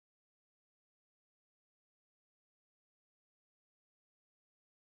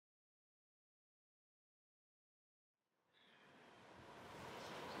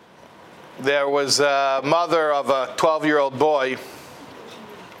There was a mother of a 12-year-old boy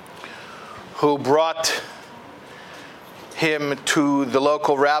who brought him to the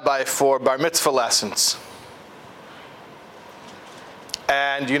local rabbi for bar mitzvah lessons.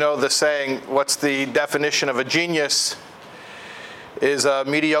 And you know the saying, what's the definition of a genius? Is a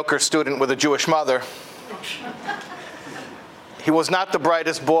mediocre student with a Jewish mother. He was not the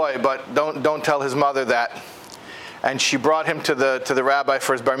brightest boy, but don't tell his mother that. And she brought him to the rabbi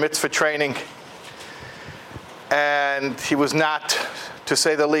for his bar mitzvah training. And he was not, to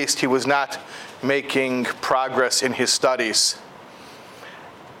say the least, he was not making progress in his studies.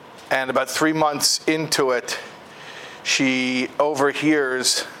 And about 3 months into it, she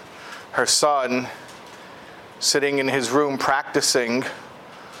overhears her son sitting in his room practicing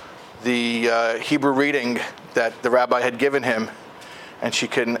the Hebrew reading that the rabbi had given him. And she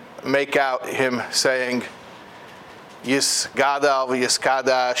can make out him saying, Yisgadal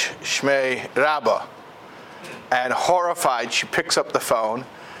v'yiskadash shmei Rabba. And horrified, she picks up the phone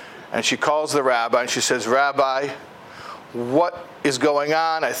and she calls the rabbi and she says, Rabbi, what is going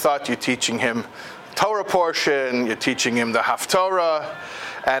on? I thought you're teaching him Torah portion, you're teaching him the Haftorah.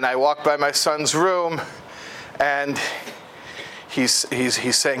 And I walked by my son's room and he's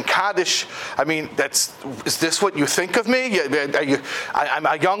saying Kaddish. I mean, is this what you think of me? I'm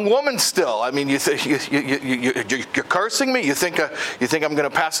a young woman still. I mean, you're cursing me? You think I'm going to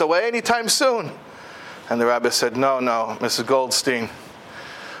pass away anytime soon? And the rabbi said, no, Mrs. Goldstein.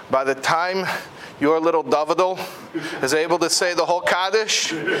 By the time your little Davidel is able to say the whole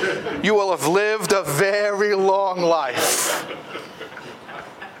Kaddish, you will have lived a very long life.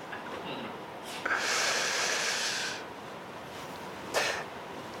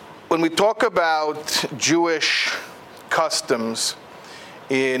 When we talk about Jewish customs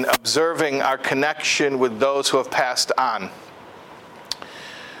in observing our connection with those who have passed on,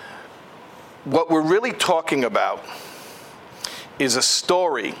 what we're really talking about is a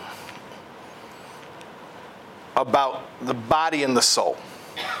story about the body and the soul.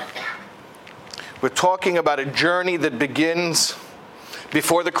 We're talking about a journey that begins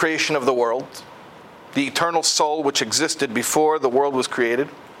before the creation of the world, the eternal soul which existed before the world was created.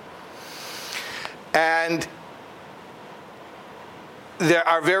 And there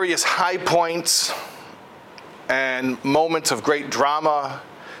are various high points and moments of great drama.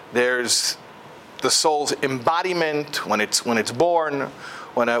 There's the soul's embodiment when it's born,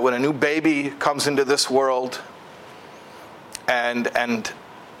 when a new baby comes into this world, and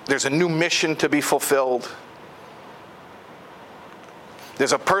there's a new mission to be fulfilled.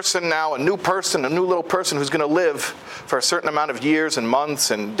 There's a person now, a new little person who's going to live for a certain amount of years and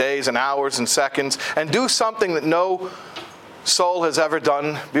months and days and hours and seconds and do something that no soul has ever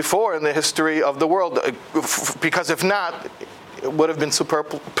done before in the history of the world. Because if not, it would have been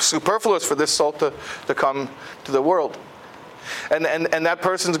superfluous for this soul to come to the world. And that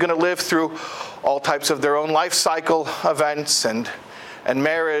person's going to live through all types of their own life cycle events and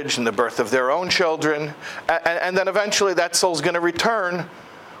marriage and the birth of their own children. And then eventually that soul's going to return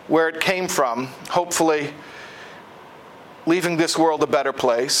where it came from, hopefully leaving this world a better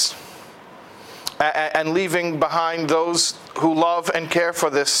place and leaving behind those who love and care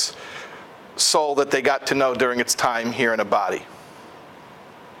for this soul that they got to know during its time here in a body.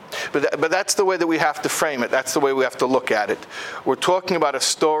 But that's the way that we have to frame it. That's the way we have to look at it. We're talking about a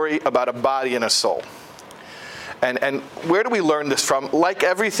story about a body and a soul. And where do we learn this from? Like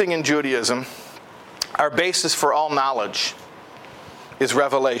everything in Judaism, our basis for all knowledge is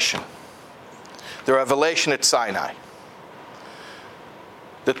revelation. The revelation at Sinai.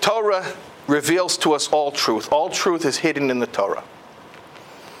 The Torah reveals to us all truth. All truth is hidden in the Torah.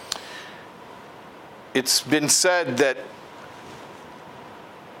 It's been said that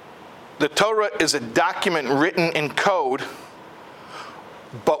the Torah is a document written in code,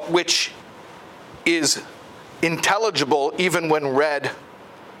 but which is intelligible even when read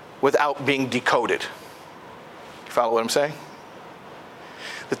without being decoded. You follow what I'm saying?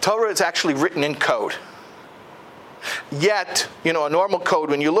 The Torah is actually written in code. Yet, a normal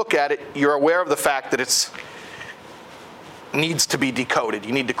code, when you look at it, you're aware of the fact that it needs to be decoded.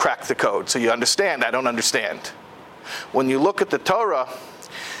 You need to crack the code so you understand. I don't understand. When you look at the Torah,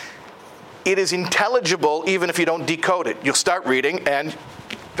 it is intelligible even if you don't decode it. You'll start reading and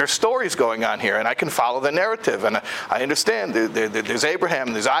there's stories going on here, and I can follow the narrative, and I understand. There's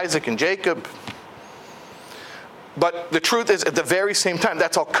Abraham, there's Isaac and Jacob. But the truth is, at the very same time,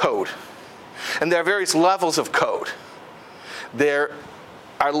 that's all code. And there are various levels of code. There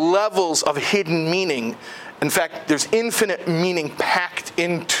are levels of hidden meaning. In fact, there's infinite meaning packed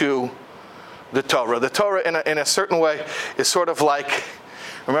into the Torah. The Torah, in a certain way, is sort of like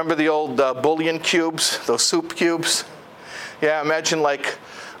Remember the old bouillon cubes, those soup cubes? Yeah, imagine like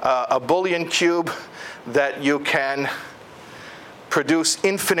a bouillon cube that you can produce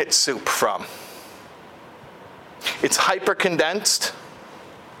infinite soup from. It's hyper-condensed,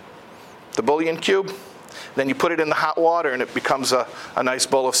 the bouillon cube. Then you put it in the hot water and it becomes a nice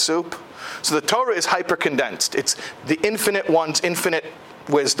bowl of soup. So the Torah is hyper-condensed. It's the infinite one's infinite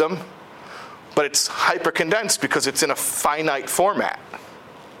wisdom, but it's hyper-condensed because it's in a finite format.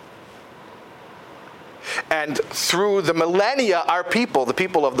 And through the millennia, our people, the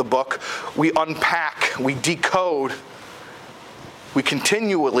people of the book, we unpack, we decode, we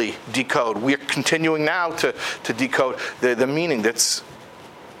continually decode. We're continuing now to decode the meaning that's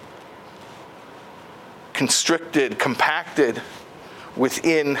constricted, compacted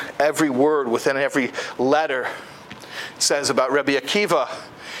within every word, within every letter. It says about Rabbi Akiva,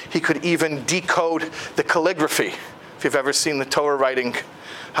 he could even decode the calligraphy. If you've ever seen the Torah writing,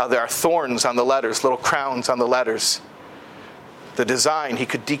 how there are thorns on the letters, little crowns on the letters. The design, he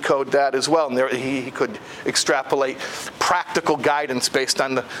could decode that as well. And there, he could extrapolate practical guidance based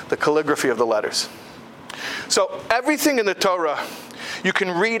on the calligraphy of the letters. So everything in the Torah, you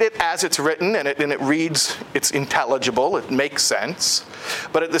can read it as it's written, and it reads, it's intelligible, it makes sense.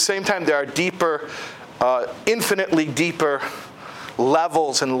 But at the same time, there are deeper, infinitely deeper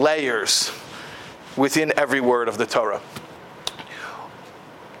levels and layers within every word of the Torah.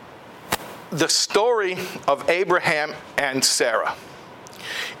 The story of Abraham and Sarah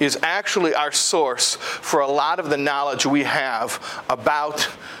is actually our source for a lot of the knowledge we have about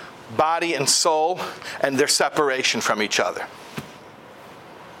body and soul and their separation from each other.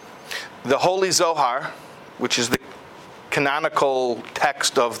 The Holy Zohar, which is the canonical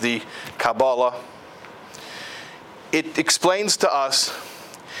text of the Kabbalah, it explains to us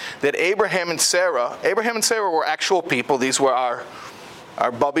that Abraham and Sarah were actual people. These were our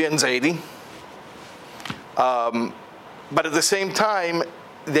Bubby and Zadie. But at the same time,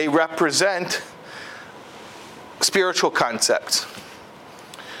 they represent spiritual concepts.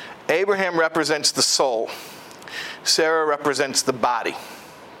 Abraham represents the soul. Sarah represents the body.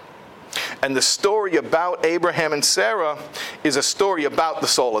 And the story about Abraham and Sarah is a story about the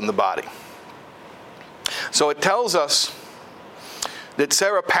soul and the body. So it tells us that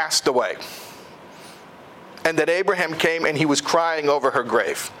Sarah passed away, and that Abraham came and he was crying over her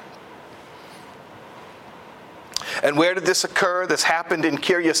grave. And where did this occur? This happened in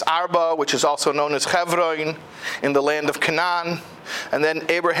Kiryas Arba, which is also known as Hebron, in the land of Canaan. And then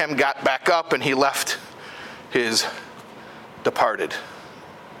Abraham got back up and he left his departed.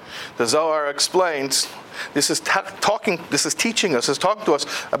 The Zohar explains, this is talking to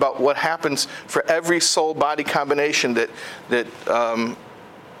us about what happens for every soul-body combination that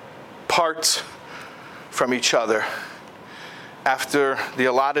parts from each other after the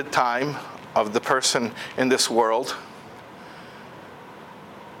allotted time of the person in this world.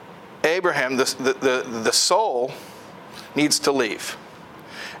 Abraham, the soul, needs to leave.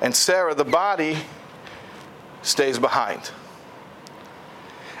 And Sarah, the body, stays behind.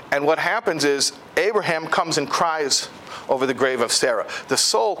 And what happens is Abraham comes and cries over the grave of Sarah. The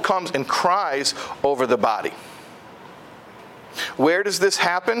soul comes and cries over the body. Where does this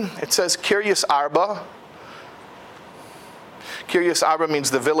happen? It says Kiryas Arba. Kiryas Arba means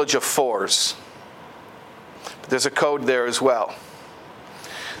the village of fours. But there's a code there as well.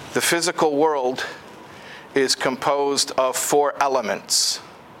 The physical world is composed of 4 elements: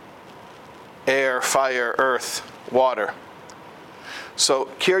 air, fire, earth, water. So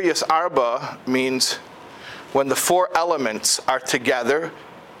Kiryas Arba means when the 4 elements are together.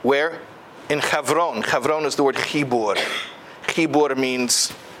 Where? In Hebron. Hebron is the word chibur. Chibur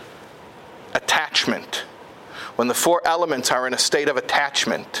means attachment. When the 4 elements are in a state of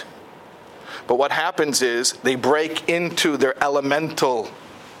attachment. But what happens is they break into their elemental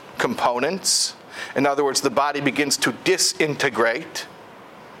components. In other words, the body begins to disintegrate.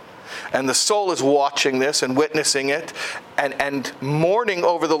 And the soul is watching this and witnessing it and mourning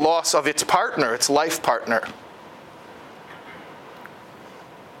over the loss of its partner, its life partner.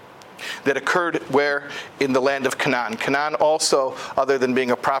 That occurred where? In the land of Canaan. Canaan also, other than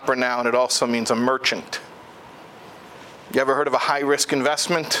being a proper noun, it also means a merchant. You ever heard of a high-risk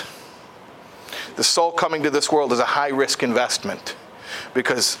investment? The soul coming to this world is a high-risk investment,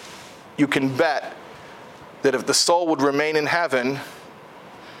 because you can bet that if the soul would remain in heaven,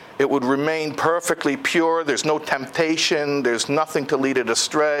 it would remain perfectly pure. There's no temptation. There's nothing to lead it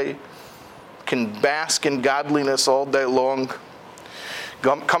astray. Can bask in godliness all day long.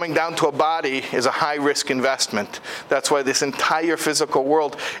 Coming down to a body is a high-risk investment. That's why this entire physical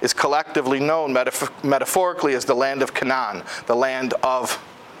world is collectively known metaphorically as the land of Canaan, the land of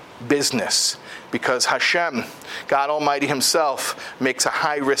business, because Hashem, God Almighty himself, makes a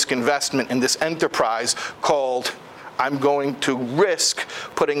high-risk investment in this enterprise called, I'm going to risk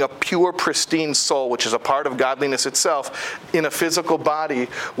putting a pure, pristine soul, which is a part of godliness itself, in a physical body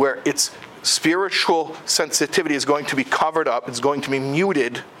where its spiritual sensitivity is going to be covered up, it's going to be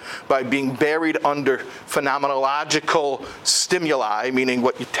muted by being buried under phenomenological stimuli, meaning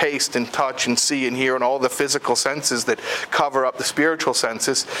what you taste and touch and see and hear and all the physical senses that cover up the spiritual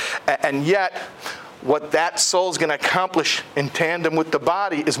senses. And yet, what that soul is going to accomplish in tandem with the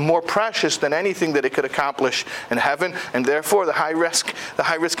body is more precious than anything that it could accomplish in heaven, and therefore the high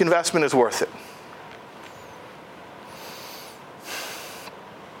risk investment is worth it.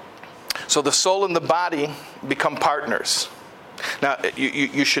 So the soul and the body become partners. Now,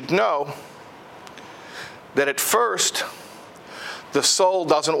 you should know that at first, the soul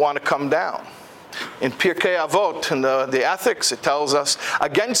doesn't want to come down. In Pirkei Avot, in the ethics, it tells us,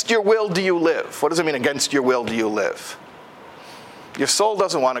 against your will do you live. What does it mean, against your will do you live? Your soul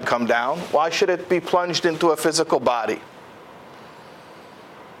doesn't want to come down. Why should it be plunged into a physical body?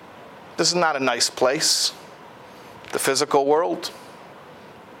 This is not a nice place, the physical world.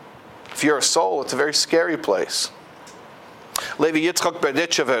 If you're a soul, it's a very scary place. Levi Yitzchak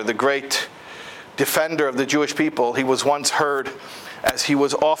Berditchever, the great defender of the Jewish people, he was once heard, as he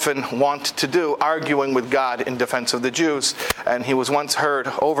was often wont to do, arguing with God in defense of the Jews. And he was once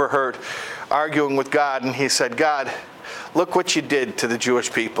overheard, arguing with God, and he said, God, look what you did to the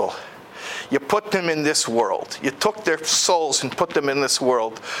Jewish people. You put them in this world. You took their souls and put them in this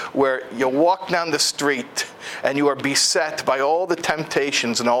world where you walk down the street and you are beset by all the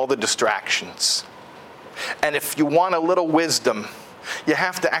temptations and all the distractions. And if you want a little wisdom, you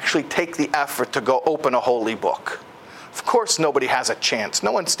have to actually take the effort to go open a holy book. Of course, nobody has a chance.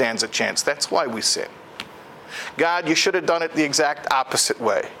 No one stands a chance. That's why we sin. God, you should have done it the exact opposite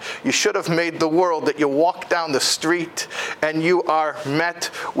way. You should have made the world that you walk down the street and you are met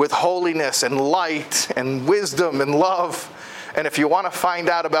with holiness and light and wisdom and love. And if you want to find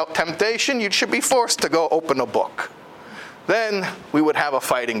out about temptation, you should be forced to go open a book. Then we would have a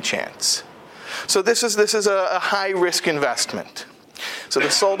fighting chance. So this is a high-risk investment. So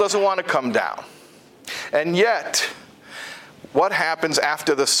the soul doesn't want to come down. And yet, what happens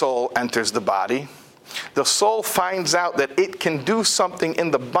after the soul enters the body? The soul finds out that it can do something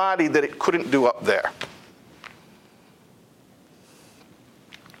in the body that it couldn't do up there.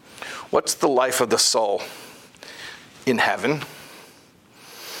 What's the life of the soul in heaven?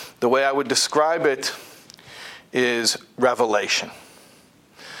 The way I would describe it is revelation.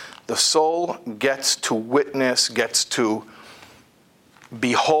 The soul gets to witness, gets to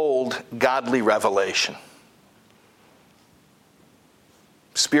behold godly revelation.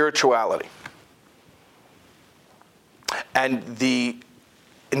 Spirituality. And the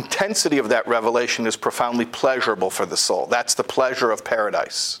intensity of that revelation is profoundly pleasurable for the soul. That's the pleasure of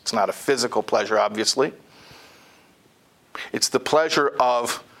paradise. It's not a physical pleasure, obviously. It's the pleasure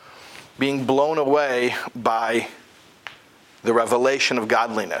of being blown away by the revelation of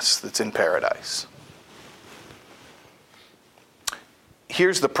godliness that's in paradise.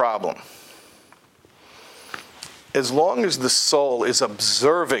 Here's the problem. As long as the soul is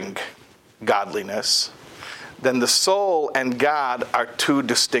observing godliness, then the soul and God are two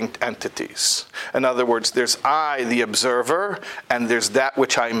distinct entities. In other words, there's I, the observer, and there's that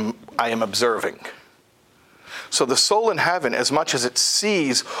which I am observing. So the soul in heaven, as much as it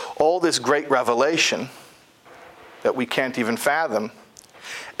sees all this great revelation that we can't even fathom,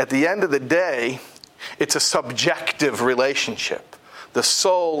 at the end of the day, it's a subjective relationship. The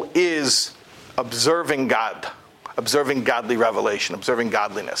soul is observing God, observing godly revelation, observing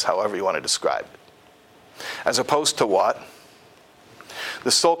godliness, however you want to describe it. As opposed to what?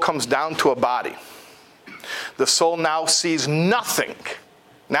 The soul comes down to a body. The soul now sees nothing.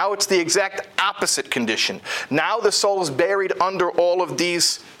 Now it's the exact opposite condition. Now the soul is buried under all of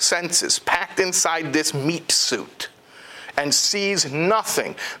these senses, packed inside this meat suit, and sees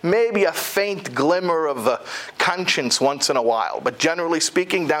nothing. Maybe a faint glimmer of a conscience once in a while, but generally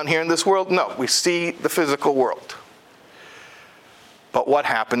speaking, down here in this world, no, we see the physical world. But what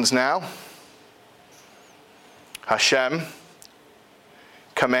happens now? Hashem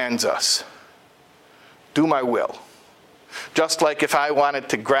commands us, do my will. Just like if I wanted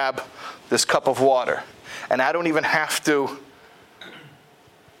to grab this cup of water, and I don't even have to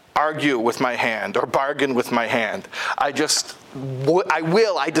argue with my hand or bargain with my hand. I desire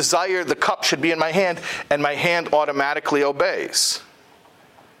the cup should be in my hand, and my hand automatically obeys.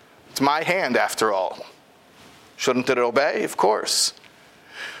 It's my hand after all. Shouldn't it obey? Of course.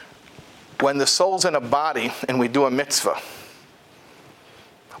 When the soul's in a body and we do a mitzvah,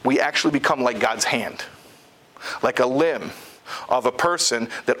 we actually become like God's hand, like a limb of a person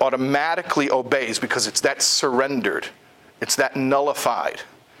that automatically obeys because it's that surrendered, it's that nullified.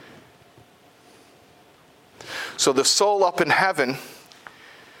 So the soul up in heaven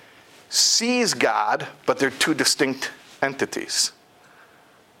sees God, but they're two distinct entities.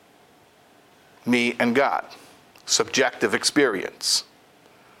 Me and God. Subjective experience.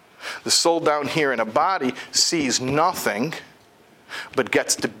 The soul down here in a body sees nothing, but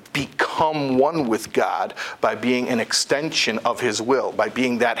gets to become one with God by being an extension of his will, by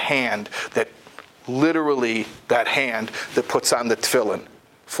being that hand that, literally that hand that puts on the tefillin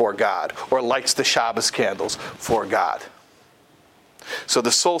for God, or lights the Shabbos candles for God. So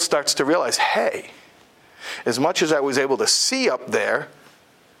the soul starts to realize, hey, as much as I was able to see up there,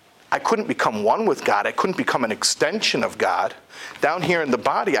 I couldn't become one with God. I couldn't become an extension of God. Down here in the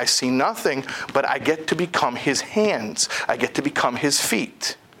body, I see nothing, but I get to become his hands. I get to become his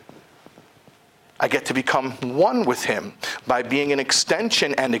feet. I get to become one with him by being an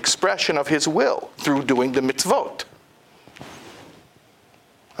extension and expression of his will through doing the mitzvot.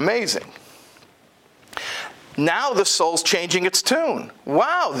 Amazing. Now the soul's changing its tune.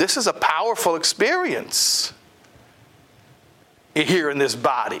 Wow, this is a powerful experience here in this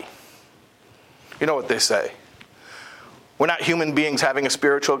body. You know what they say. We're not human beings having a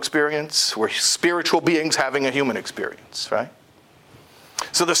spiritual experience. We're spiritual beings having a human experience, right?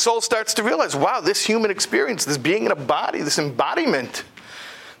 So the soul starts to realize, wow, this human experience, this being in a body, this embodiment,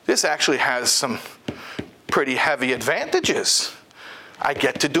 this actually has some pretty heavy advantages. I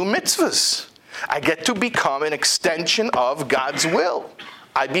get to do mitzvahs. I get to become an extension of God's will.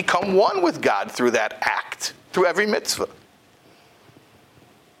 I become one with God through that act, through every mitzvah.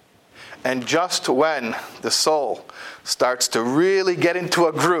 And just when the soul starts to really get into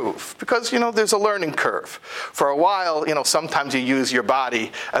a groove, because, there's a learning curve. For a while, sometimes you use your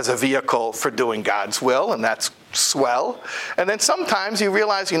body as a vehicle for doing God's will, and that's swell. And then sometimes you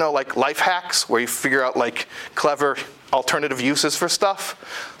realize, like life hacks, where you figure out like clever alternative uses for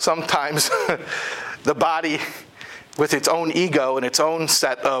stuff. Sometimes the body, with its own ego and its own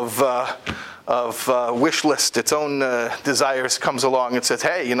set of wish list, its own desires, comes along and says,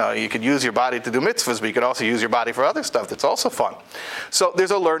 hey, you could use your body to do mitzvahs, but you could also use your body for other stuff that's also fun. So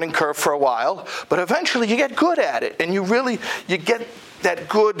there's a learning curve for a while, but eventually you get good at it, and you get that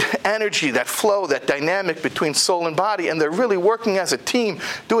good energy, that flow, that dynamic between soul and body, and they're really working as a team,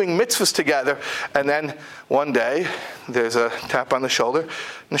 doing mitzvahs together. And then one day, there's a tap on the shoulder.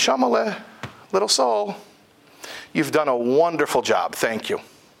 Neshama le, little soul, you've done a wonderful job. Thank you.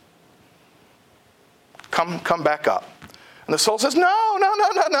 Come back up. And the soul says, no.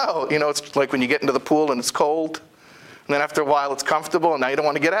 It's like when you get into the pool and it's cold, and then after a while it's comfortable, and now you don't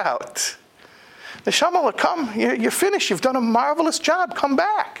want to get out. Neshama, come, you're finished. You've done a marvelous job. Come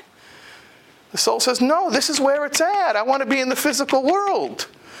back. The soul says, no, this is where it's at. I want to be in the physical world,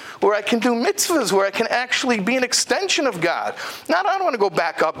 where I can do mitzvahs, where I can actually be an extension of God. I don't want to go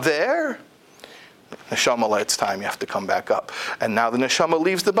back up there. Neshama, it's time. You have to come back up. And now the neshama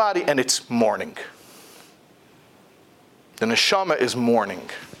leaves the body, and it's morning. The neshama is mourning.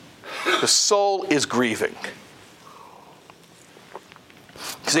 The soul is grieving.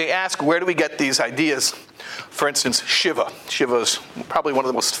 So they ask, where do we get these ideas? For instance, Shiva. Shiva is probably one of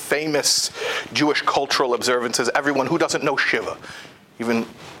the most famous Jewish cultural observances. Everyone who doesn't know Shiva, even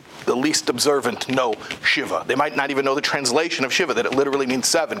the least observant, know Shiva. They might not even know the translation of Shiva, that it literally means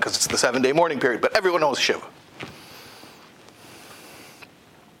 7, because it's the 7-day mourning period, but everyone knows Shiva.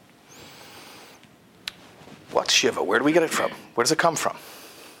 What's Shiva? Where do we get it from? Where does it come from?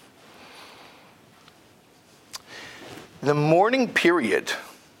 The mourning period,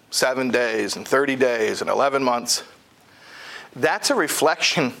 7 days and 30 days and 11 months, that's a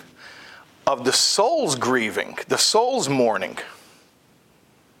reflection of the soul's grieving, the soul's mourning,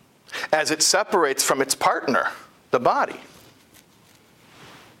 as it separates from its partner, the body.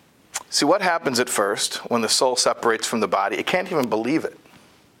 See, what happens at first when the soul separates from the body? It can't even believe it.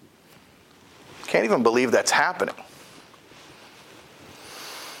 Can't even believe that's happening.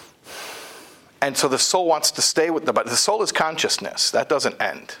 And so the soul wants to stay with the body. The soul is consciousness. That doesn't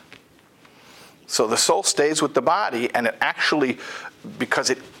end. So the soul stays with the body, and it actually, because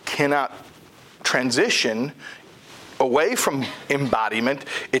it cannot transition away from embodiment,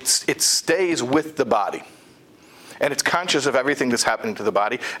 it stays with the body. And it's conscious of everything that's happening to the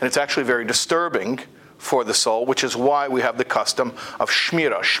body, and it's actually very disturbing for the soul, which is why we have the custom of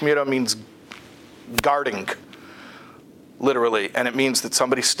shmira. Shmira means guarding, literally, and it means that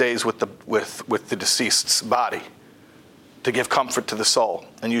somebody stays with the deceased's body to give comfort to the soul,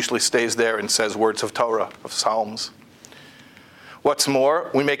 and usually stays there and says words of Torah, of Psalms. What's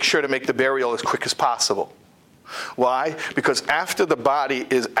more, we make sure to make the burial as quick as possible. Why? Because after the body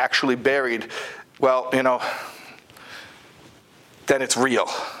is actually buried, well, then it's real.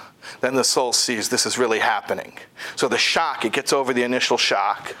 Then the soul sees this is really happening. So the shock, it gets over the initial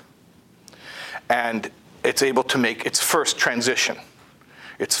shock, and it's able to make its first transition,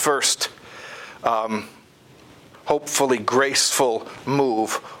 its first hopefully graceful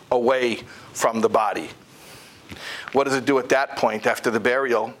move away from the body. What does it do at that point after the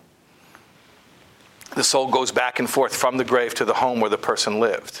burial? The soul goes back and forth from the grave to the home where the person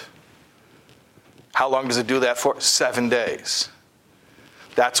lived. How long does it do that for? 7 days.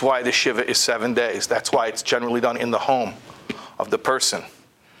 That's why the Shiva is 7 days. That's why it's generally done in the home of the person,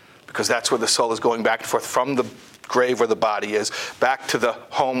 because that's where the soul is going back and forth from the grave where the body is, back to the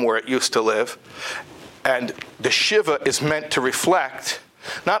home where it used to live. And the Shiva is meant to reflect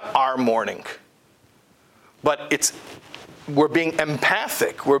not our mourning, but we're being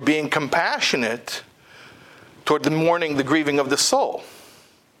empathic, we're being compassionate toward the mourning, the grieving of the soul.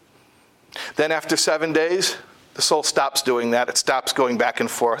 Then after 7 days, the soul stops doing that. It stops going back and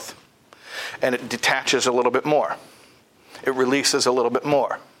forth, and it detaches a little bit more. It releases a little bit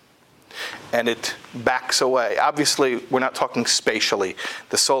more, and it backs away. Obviously, we're not talking spatially.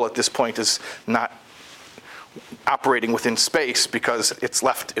 The soul at this point is not operating within space because it's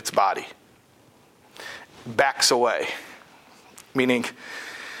left its body. Backs away, meaning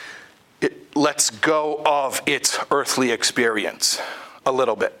it lets go of its earthly experience a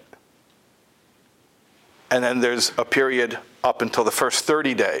little bit. And then there's a period up until the first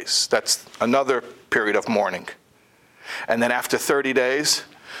 30 days. That's another period of mourning. And then after 30 days,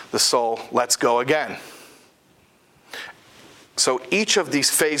 the soul lets go again. So each of these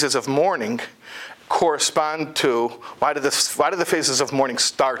phases of mourning correspond to, why do the phases of mourning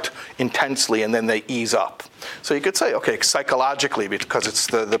start intensely and then they ease up? So you could say, okay, psychologically, because it's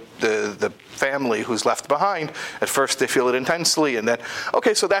the family who's left behind, at first they feel it intensely, and then,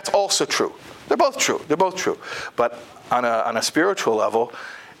 okay, so that's also true. They're both true. But on a spiritual level,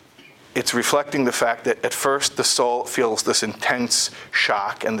 it's reflecting the fact that at first the soul feels this intense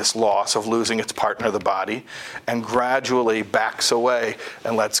shock and this loss of losing its partner, the body, and gradually backs away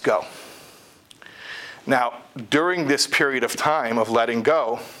and lets go. Now, during this period of time of letting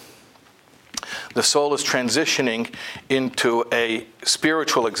go, the soul is transitioning into a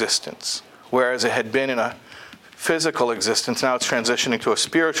spiritual existence, whereas it had been in a physical existence. Now it's transitioning to a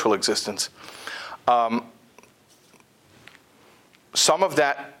spiritual existence. Some of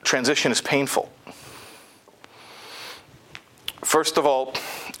that transition is painful. First of all,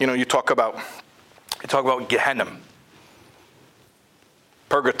 you talk about Gehenna,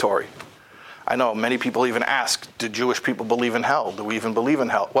 purgatory. I know many people even ask, do Jewish people believe in hell? Do we even believe in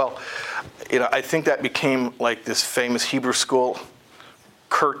hell? Well, I think that became like this famous Hebrew school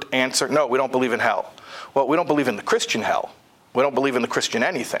curt answer. No, we don't believe in hell. Well, we don't believe in the Christian hell. We don't believe in the Christian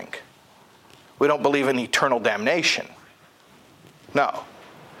anything. We don't believe in eternal damnation. No.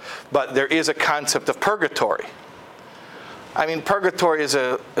 But there is a concept of purgatory. I mean, purgatory is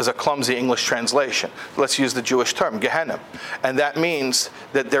a clumsy English translation. Let's use the Jewish term, Gehenna. And that means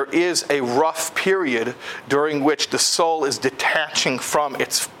that there is a rough period during which the soul is detaching from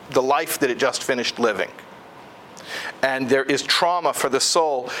the life that it just finished living. And there is trauma for the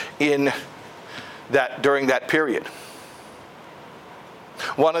soul during that period.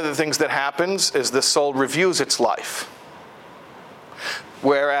 One of the things that happens is the soul reviews its life.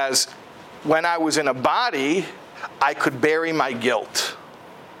 Whereas when I was in a body, I could bury my guilt.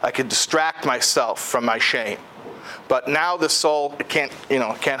 I could distract myself from my shame. But now the soul can't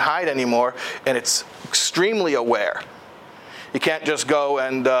hide anymore, and it's extremely aware. You can't just go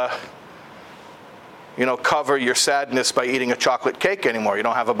and cover your sadness by eating a chocolate cake anymore. You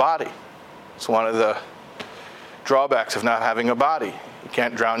don't have a body. It's one of the drawbacks of not having a body. You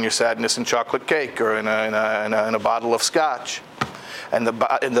can't drown your sadness in chocolate cake or in a bottle of scotch. And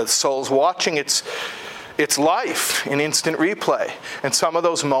the soul's watching its life in instant replay. And some of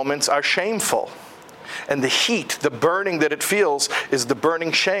those moments are shameful. And the heat, the burning that it feels is the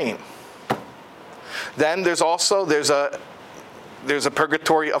burning shame. Then there's a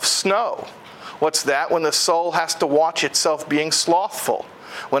purgatory of snow. What's that? When the soul has to watch itself being slothful.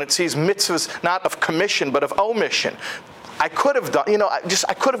 When it sees mitzvahs not of commission but of omission. I could have done,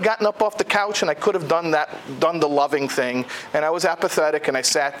 I could have gotten up off the couch and I could have done the loving thing, and I was apathetic and I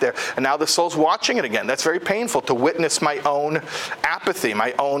sat there. And now the soul's watching it again. That's very painful to witness my own apathy,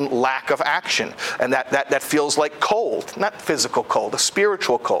 my own lack of action. And that feels like cold, not physical cold, a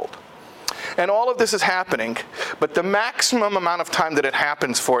spiritual cold. And all of this is happening, but the maximum amount of time that it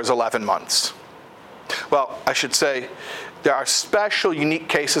happens for is 11 months. Well, I should say, There are special, unique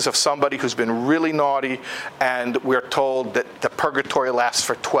cases of somebody who's been really naughty, and we're told that the purgatory lasts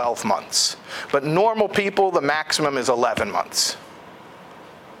for 12 months. But normal people, the maximum is 11 months.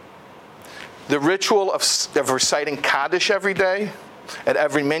 The ritual of reciting Kaddish every day, and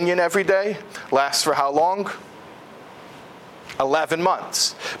every minyan every day, lasts for how long? 11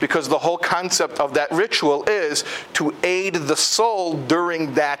 months. Because the whole concept of that ritual is to aid the soul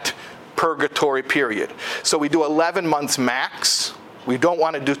during that purgatory period. So we do 11 months max. We don't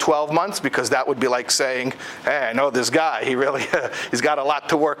want to do 12 months because that would be like saying, hey, I know this guy. He's got a lot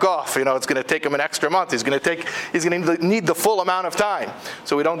to work off. It's going to take him an extra month. He's going to need the full amount of time.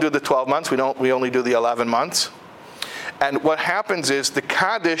 So we don't do the 12 months. We only do the 11 months. And what happens is the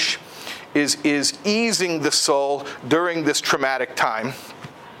Kaddish is easing the soul during this traumatic time.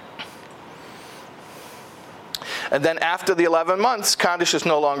 And then after the 11 months, Kaddish is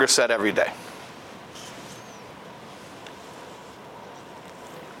no longer said every day.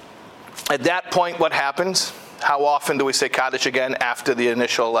 At that point, what happens? How often do we say Kaddish again after the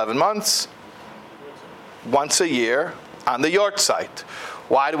initial 11 months? Once a year on the Yortzeit.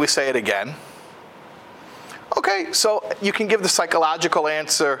 Why do we say it again? Okay, so you can give the psychological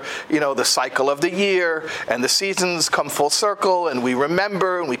answer, the cycle of the year, and the seasons come full circle, and we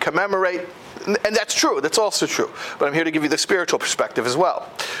remember, and we commemorate. And that's true. That's also true. But I'm here to give you the spiritual perspective as well,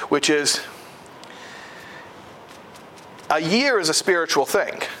 which is a year is a spiritual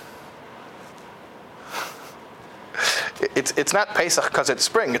thing. It's not Pesach because it's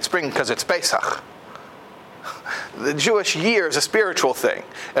spring. It's spring because it's Pesach. The Jewish year is a spiritual thing.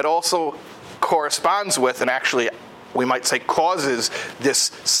 It also corresponds with, and actually we might say causes,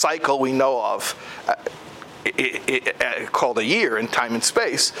 this cycle we know of called a year in time and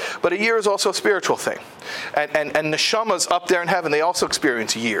space. But a year is also a spiritual thing. And neshamas up there in heaven, they also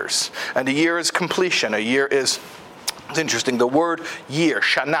experience years. And a year is completion. A year is, it's interesting, the word year,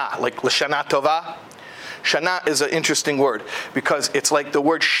 shana, like l'shana tova. Shana is an interesting word because it's like the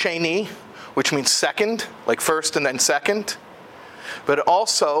word sheni, which means second, like first and then second. But it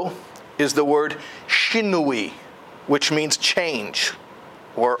also is the word shinui, which means change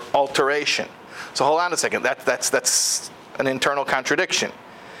or alteration. So hold on a second. That's an internal contradiction.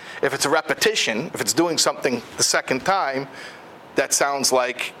 If it's a repetition, if it's doing something the second time, that sounds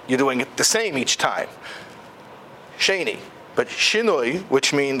like you're doing it the same each time. Sheni. But shinui,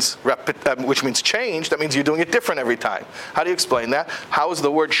 which means change, that means you're doing it different every time. How do you explain that? How is the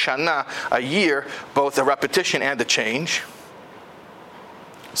word shana, a year, both a repetition and a change?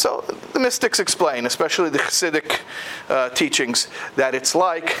 So the mystics explain, especially the Hasidic teachings, that it's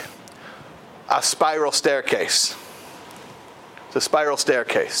like a spiral staircase. It's a spiral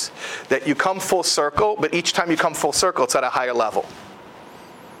staircase. That you come full circle, but each time you come full circle, it's at a higher level.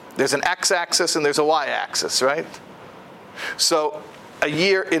 There's an x-axis and there's a y-axis, right? So a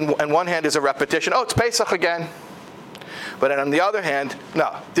year on one hand is a repetition. Oh, it's Pesach again. But on the other hand,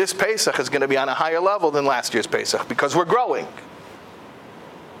 no, this Pesach is going to be on a higher level than last year's Pesach because we're growing.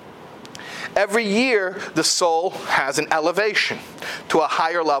 Every year, the soul has an elevation to a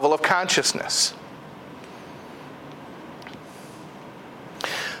higher level of consciousness.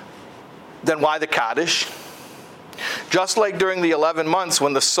 Then why the Kaddish? Just like during the 11 months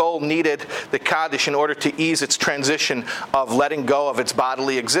when the soul needed the Kaddish in order to ease its transition of letting go of its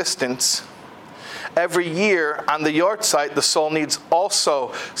bodily existence, every year on the Yortzeit, the soul needs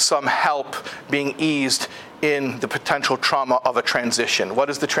also some help being eased in the potential trauma of a transition. What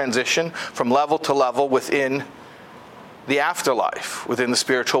is the transition? From level to level within the afterlife, within the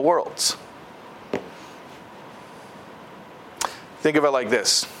spiritual worlds. Think of it like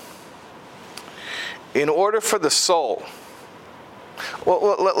this. In order for the soul,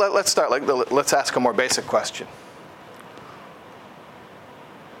 let's start let's ask a more basic question.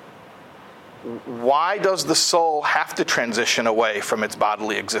 Why does the soul have to transition away from its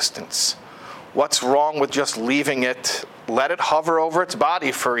bodily existence? What's wrong with just leaving it, let it hover over its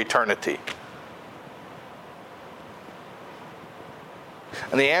body for eternity?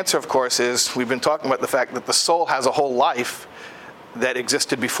 And the answer, of course, is we've been talking about the fact that the soul has a whole life that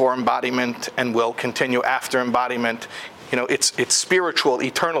existed before embodiment and will continue after embodiment. It's spiritual,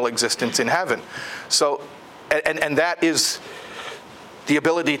 eternal existence in heaven. So, and that is the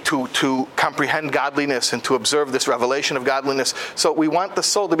ability to comprehend godliness and to observe this revelation of godliness. So we want the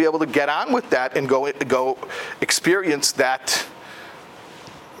soul to be able to get on with that and go experience that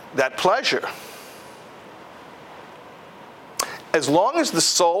pleasure. As long as the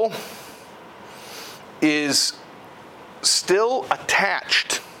soul is still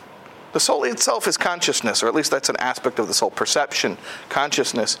attached The soul itself is consciousness, or at least that's an aspect of the soul, perception,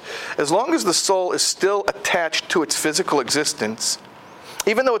 consciousness. As long as the soul is still attached to its physical existence,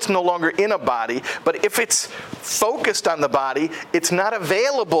 even though it's no longer in a body, but if it's focused on the body, it's not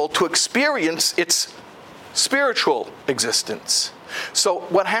available to experience its spiritual existence. So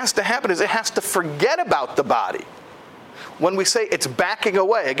what has to happen is it has to forget about the body. When we say it's backing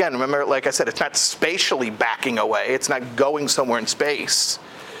away, again, remember, like I said, it's not spatially backing away. It's not going somewhere in space.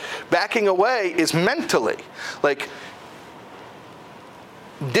 Backing away is mentally, like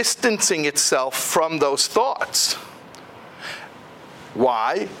distancing itself from those thoughts.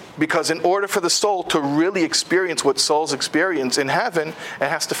 Why? Because in order for the soul to really experience what souls experience in heaven, it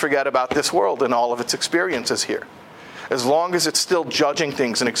has to forget about this world and all of its experiences here. As long as it's still judging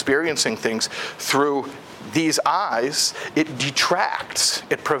things and experiencing things through these eyes, it detracts,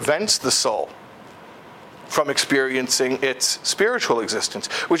 it prevents the soul from experiencing its spiritual existence,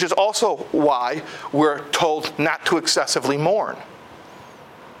 which is also why we're told not to excessively mourn.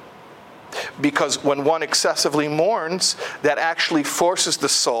 Because when one excessively mourns, that actually forces the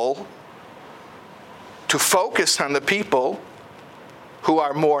soul to focus on the people who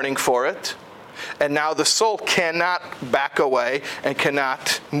are mourning for it, and now the soul cannot back away and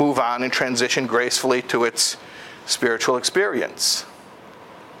cannot move on and transition gracefully to its spiritual experience.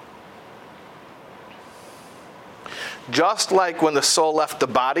 Just like when the soul left the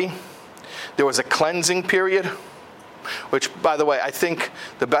body, there was a cleansing period, which, by the way, I think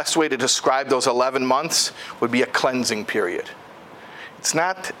the best way to describe those 11 months would be a cleansing period. It's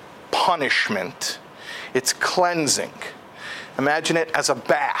not punishment, it's cleansing. Imagine it as a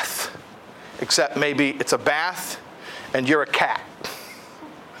bath, except maybe it's a bath and you're a cat.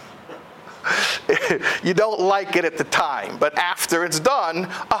 You don't like it at the time, but after it's done,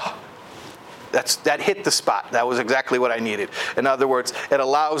 that hit the spot. That was exactly what I needed. In other words, it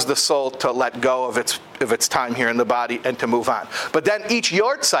allows the soul to let go of its time here in the body and to move on. But then each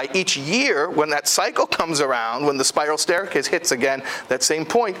yortzeit, each year, when that cycle comes around, when the spiral staircase hits again, that same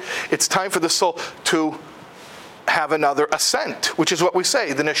point, it's time for the soul to have another ascent, which is what we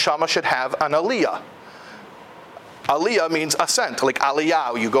say. The neshama should have an aliyah. Aliyah means ascent, like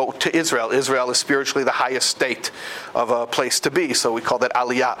aliyah. You go to Israel. Israel is spiritually the highest state of a place to be, so we call that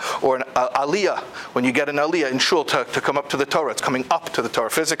aliyah. Or an aliyah, when you get an aliyah in shul to come up to the Torah, it's coming up to the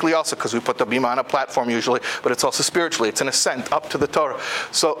Torah. Physically also, because we put the bima on a platform usually, but it's also spiritually. It's an ascent up to the Torah.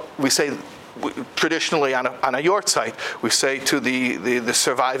 So we say, traditionally on a yortzeit, we say to the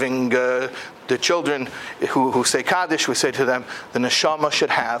surviving, the children who say Kaddish, we say to them, the neshama should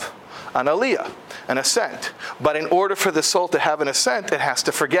have an aliyah, an ascent. But in order for the soul to have an ascent, it has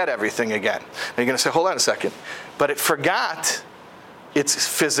to forget everything again. And you're going to say, hold on a second. But it forgot its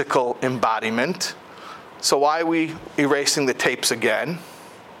physical embodiment. So why are we erasing the tapes again?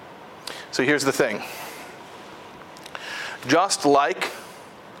 So here's the thing. Just like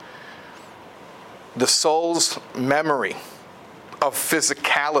the soul's memory of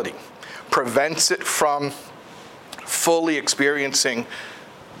physicality prevents it from fully experiencing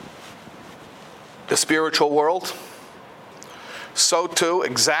the spiritual world, so too,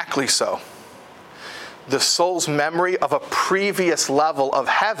 exactly so, the soul's memory of a previous level of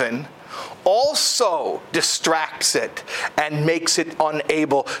heaven also distracts it and makes it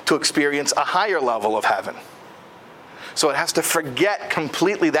unable to experience a higher level of heaven. So it has to forget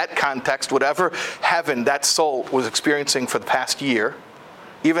completely that context, whatever heaven that soul was experiencing for the past year.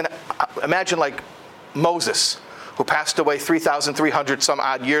 Even imagine like Moses, who passed away 3,300 some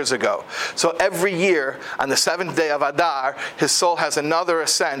odd years ago. So every year, on the 7th day of Adar, his soul has another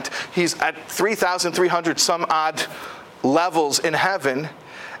ascent. He's at 3,300 some odd levels in heaven,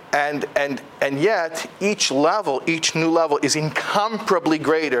 and yet each level, each new level, is incomparably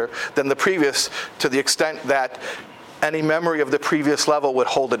greater than the previous, to the extent that any memory of the previous level would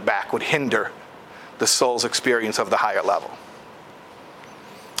hold it back, would hinder the soul's experience of the higher level.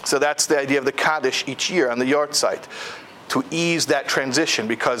 So that's the idea of the Kaddish each year on the yortzeit, to ease that transition,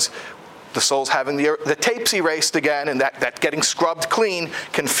 because the soul's having the tapes erased again, and that getting scrubbed clean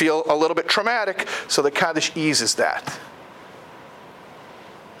can feel a little bit traumatic, so the Kaddish eases that.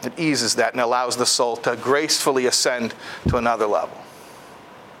 It eases that and allows the soul to gracefully ascend to another level.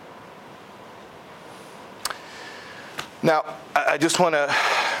 Now, I just want to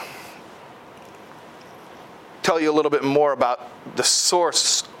tell you a little bit more about the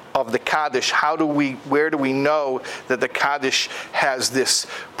source of the Kaddish. Where do we know that the Kaddish has this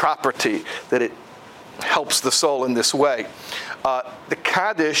property, that it helps the soul in this way? The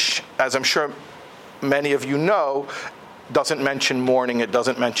Kaddish, as I'm sure many of you know, doesn't mention mourning, it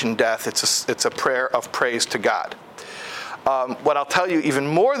doesn't mention death. It's a prayer of praise to God. What I'll tell you even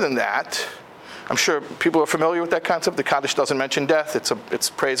more than that, I'm sure people are familiar with that concept. The Kaddish doesn't mention death. It's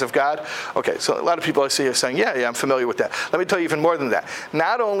praise of God. Okay, so a lot of people I see are saying, yeah, I'm familiar with that. Let me tell you even more than that.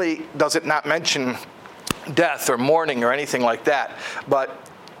 Not only does it not mention death or mourning or anything like that, but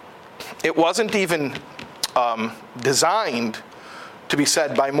it wasn't even designed to be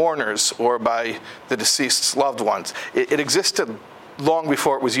said by mourners or by the deceased's loved ones. It existed long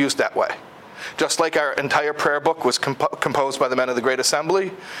before it was used that way. Just like our entire prayer book was composed by the men of the Great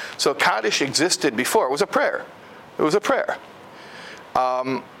Assembly, so Kaddish existed before. It was a prayer. It was a prayer.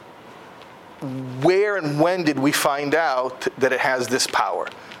 Where and when did we find out that it has this power,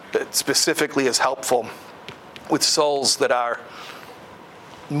 that specifically is helpful with souls that are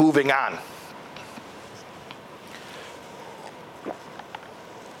moving on?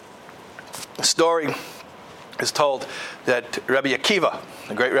 The story is told that Rabbi Akiva,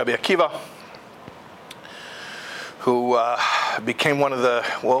 the great Rabbi Akiva, who became one of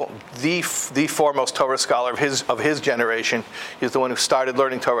the foremost Torah scholar of his generation. He's the one who started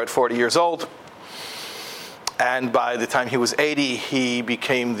learning Torah at 40 years old. And by the time he was 80, he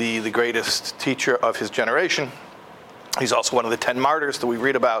became the greatest teacher of his generation. He's also one of the 10 martyrs that we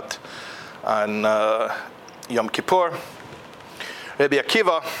read about on Yom Kippur. Rabbi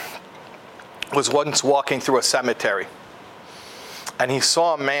Akiva was once walking through a cemetery, and he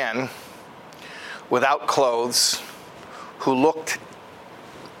saw a man without clothes who looked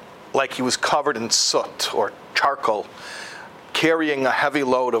like he was covered in soot or charcoal, carrying a heavy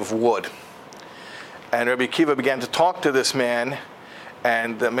load of wood. And Rabbi Akiva began to talk to this man,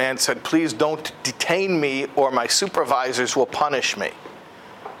 and the man said, "Please don't detain me or my supervisors will punish me."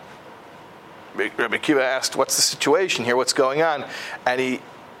 Rabbi Akiva asked, "What's the situation here? What's going on?" And he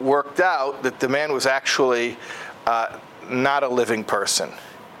worked out that the man was actually not a living person.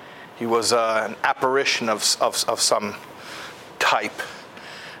 He was an apparition of some type.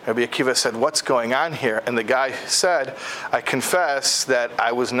 Rabbi Akiva said, "What's going on here?" And the guy said, "I confess that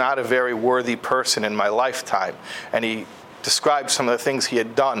I was not a very worthy person in my lifetime." And he described some of the things he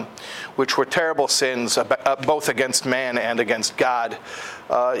had done, which were terrible sins, both against man and against God.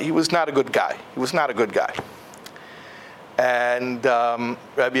 He was not a good guy. He was not a good guy. And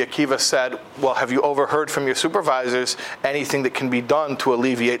Rabbi Akiva said, "Well, have you overheard from your supervisors anything that can be done to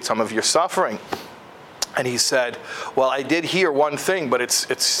alleviate some of your suffering?" And he said, "Well, I did hear one thing, but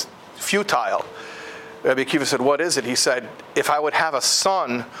it's futile." Rabbi Akiva said, "What is it?" He said, "If I would have a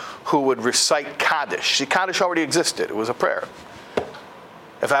son who would recite Kaddish." See, Kaddish already existed. It was a prayer.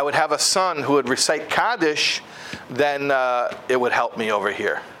 "If I would have a son who would recite Kaddish, then it would help me over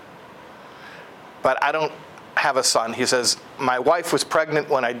here. But I don't have a son." He says, "My wife was pregnant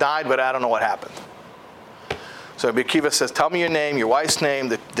when I died, but I don't know what happened." So Rabbi Akiva says, "Tell me your name, your wife's name,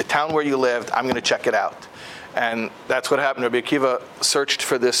 the town where you lived. I'm going to check it out." And that's what happened. Rabbi Akiva searched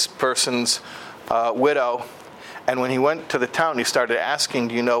for this person's widow. And when he went to the town, he started asking,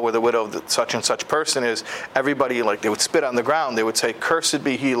 "Do you know where the widow of such and such person is?" Everybody, they would spit on the ground. They would say, "Cursed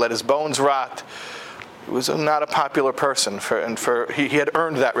be he, let his bones rot." He was not a popular person, he had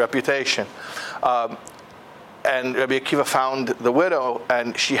earned that reputation. And Rabbi Akiva found the widow,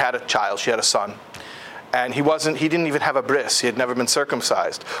 and she had a child. She had a son. And he didn't even have a bris. He had never been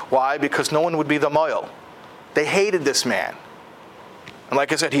circumcised. Why? Because no one would be the moil. They hated this man. And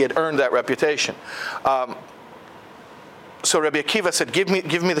like I said, he had earned that reputation. So Rabbi Akiva said, give me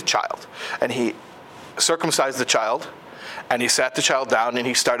the child. And he circumcised the child, and he sat the child down, and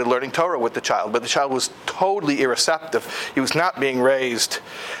he started learning Torah with the child. But the child was totally irreceptive. He was not being raised.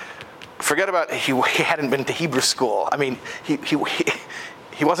 Forget about he hadn't been to Hebrew school. I mean,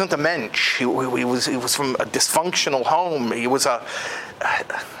 he wasn't a mensch. He was from a dysfunctional home.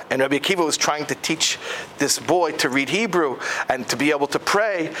 And Rabbi Akiva was trying to teach this boy to read Hebrew and to be able to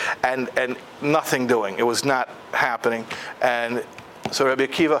pray, and nothing doing. It was not happening. And so Rabbi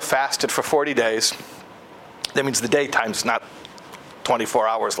Akiva fasted for 40 days. That means the daytimes, not 24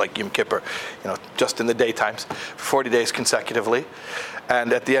 hours like Yom Kippur, just in the daytimes, for 40 days consecutively.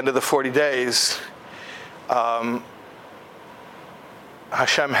 And at the end of the 40 days,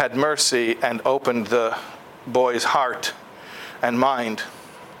 Hashem had mercy and opened the boy's heart and mind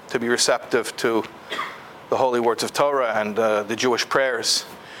to be receptive to the holy words of Torah and the Jewish prayers.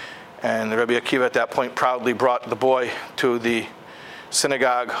 And Rabbi Akiva at that point proudly brought the boy to the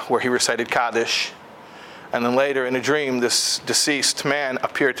synagogue where he recited Kaddish. And then later in a dream, this deceased man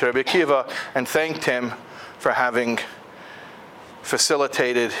appeared to Rabbi Akiva and thanked him for having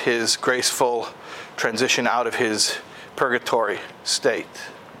facilitated his graceful transition out of his purgatory state.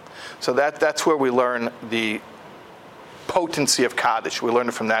 So that's where we learn the potency of Kaddish. We learn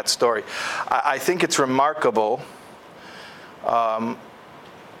it from that story. I think it's remarkable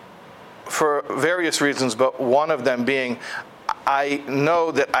for various reasons, but one of them being, I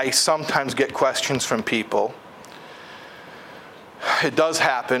know that I sometimes get questions from people, it does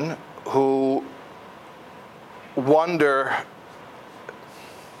happen, who wonder,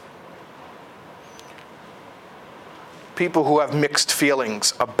 people who have mixed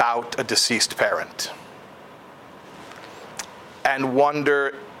feelings about a deceased parent, and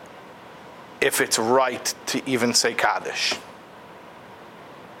wonder if it's right to even say Kaddish.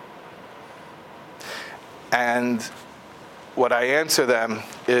 And what I answer them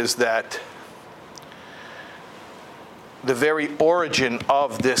is that the very origin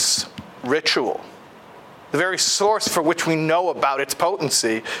of this ritual, the very source for which we know about its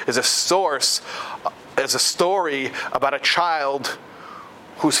potency, is a story about a child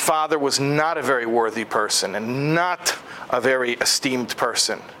whose father was not a very worthy person and not a very esteemed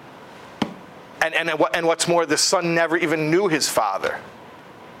person. And what's more, the son never even knew his father.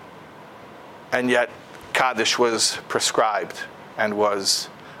 And yet, Kaddish was prescribed and was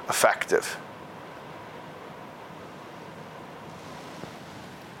effective.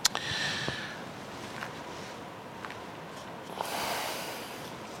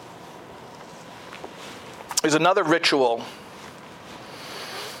 There's another ritual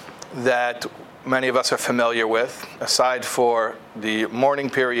that many of us are familiar with, aside for the mourning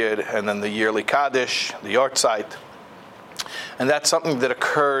period and then the yearly Kaddish, the Yortzeit. And that's something that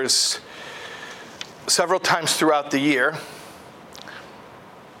occurs several times throughout the year,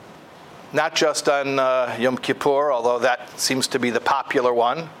 not just on Yom Kippur, although that seems to be the popular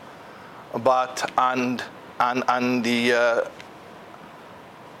one, but on the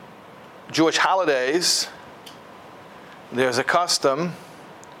Jewish holidays, there's a custom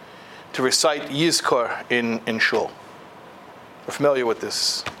to recite Yizkor in Shul. We're familiar with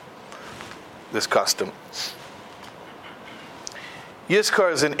this custom.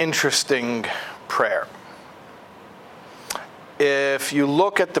 Yizkor is an interesting prayer. If you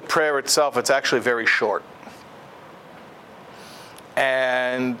look at the prayer itself, it's actually very short.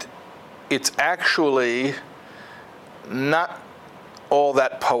 And it's actually not all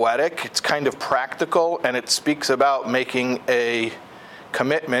that poetic. It's kind of practical, and it speaks about making a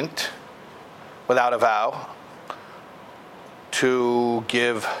commitment without a vow to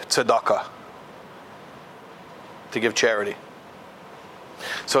give tzedakah, to give charity.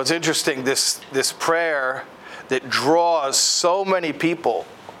 So it's interesting, this prayer that draws so many people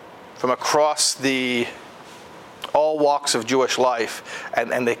from across all walks of Jewish life,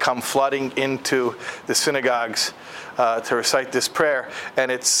 and they come flooding into the synagogues to recite this prayer.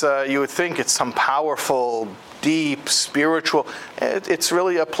 And it's you would think it's some powerful, deep, spiritual. It's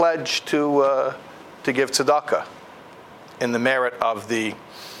really a pledge to give tzedakah in the merit of the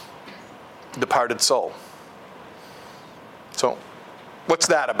departed soul. So, what's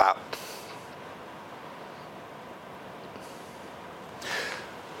that about?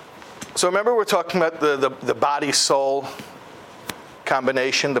 So remember, we're talking about the body-soul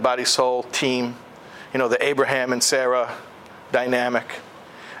combination, the body-soul team, the Abraham and Sarah dynamic,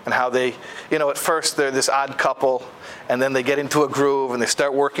 and how they, at first they're this odd couple, and then they get into a groove and they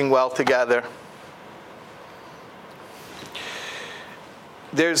start working well together.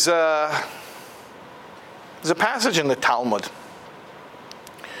 There's a passage in the Talmud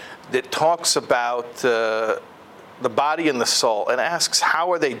that talks about the body and the soul, and asks,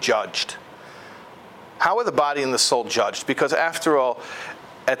 how are they judged? How are the body and the soul judged? Because after all,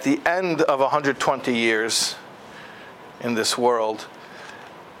 at the end of 120 years in this world,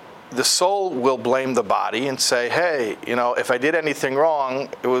 the soul will blame the body and say, hey, if I did anything wrong,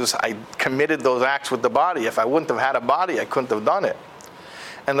 I committed those acts with the body. If I wouldn't have had a body, I couldn't have done it.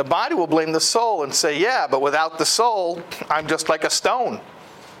 And the body will blame the soul and say, yeah, but without the soul, I'm just like a stone.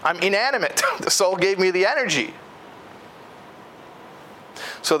 I'm inanimate. The soul gave me the energy.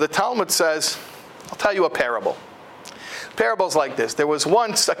 So the Talmud says, I'll tell you a parable. Parable's like this. There was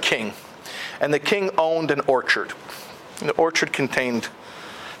once a king, and the king owned an orchard. And the orchard contained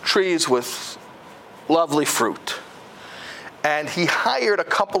trees with lovely fruit. And he hired a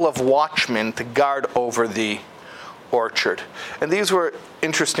couple of watchmen to guard over the orchard. And these were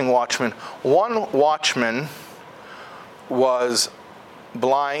interesting watchmen. One watchman was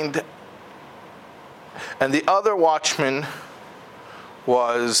blind, and the other watchman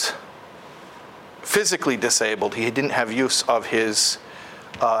was physically disabled. He didn't have use of his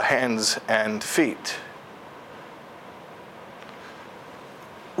hands and feet.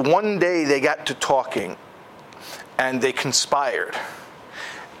 One day they got to talking, and they conspired.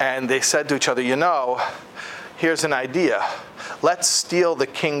 And they said to each other, here's an idea. Let's steal the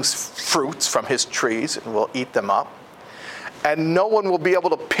king's fruits from his trees, and we'll eat them up. And no one will be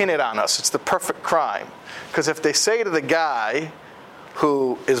able to pin it on us. It's the perfect crime. Because if they say to the guy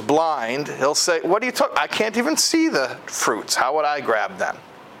who is blind, he'll say, what are you talking? I can't even see the fruits. How would I grab them?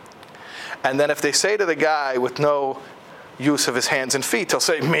 And then if they say to the guy with no use of his hands and feet, he'll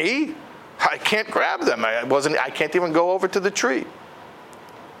say, me? I can't grab them. I can't even go over to the tree.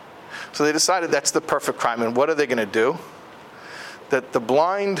 So they decided that's the perfect crime. And what are they going to do? That the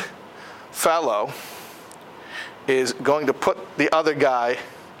blind fellow is going to put the other guy,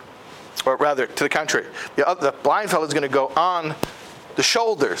 or rather, to the contrary, the blind fellow is going to go on the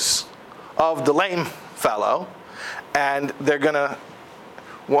shoulders of the lame fellow, and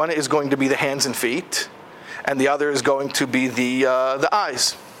one is going to be the hands and feet, and the other is going to be the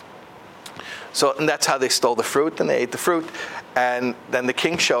eyes. So, and that's how they stole the fruit, and they ate the fruit, and then the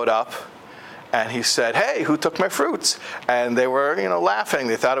king showed up, and he said, hey, who took my fruits? And they were, laughing.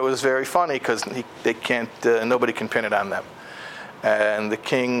 They thought it was very funny because nobody can pin it on them. And the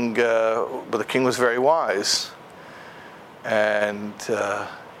king was very wise. And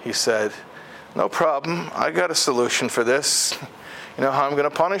he said, no problem. I got a solution for this. You know how I'm going to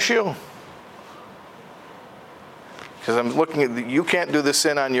punish you? Because I'm looking at, you can't do the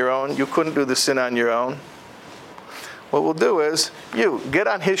sin on your own. You couldn't do the sin on your own. What we'll do is, you get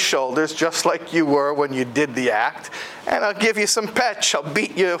on his shoulders just like you were when you did the act, and I'll give you some pets. I'll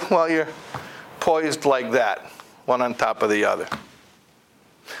beat you while you're poised like that, one on top of the other.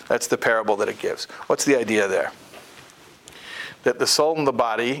 That's the parable that it gives. What's the idea there? That the soul and the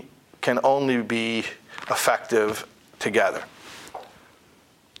body can only be effective together.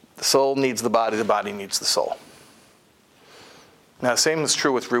 The soul needs the body needs the soul. Now, the same is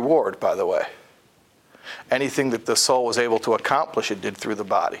true with reward, by the way. Anything that the soul was able to accomplish, it did through the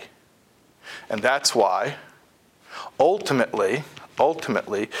body. And that's why, ultimately,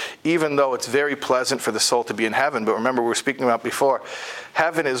 even though it's very pleasant for the soul to be in heaven, but remember we were speaking about before,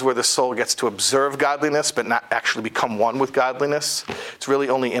 heaven is where the soul gets to observe godliness, but not actually become one with godliness. It's really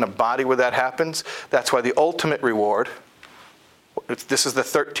only in a body where that happens. That's why the ultimate reward, this is the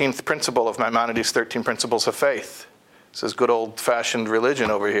 13th principle of Maimonides' 13 Principles of Faith. This is good old-fashioned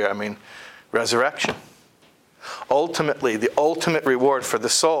religion over here. Resurrection. Ultimately, the ultimate reward for the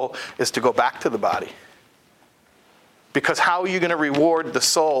soul is to go back to the body. Because how are you going to reward the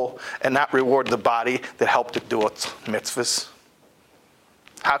soul and not reward the body that helped it do its mitzvahs?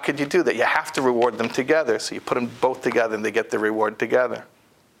 How could you do that? You have to reward them together. So you put them both together and they get the reward together.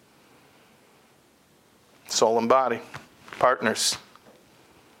 Soul and body, partners.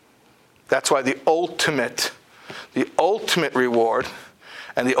 That's why the ultimate reward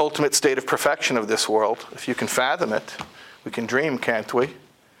and the ultimate state of perfection of this world, if you can fathom it, we can dream, can't we?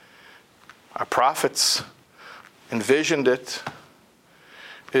 Our prophets envisioned it,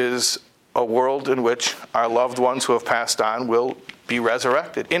 is a world in which our loved ones who have passed on will be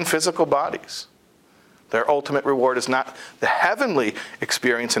resurrected in physical bodies. Their ultimate reward is not the heavenly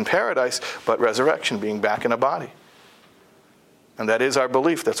experience in paradise, but resurrection, being back in a body. And that is our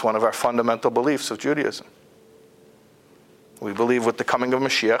belief. That's one of our fundamental beliefs of Judaism. We believe with the coming of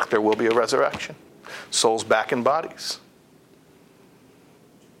Mashiach, there will be a resurrection. Souls back in bodies.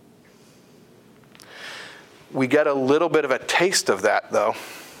 We get a little bit of a taste of that, though,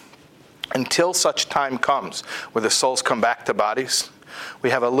 until such time comes where the souls come back to bodies. We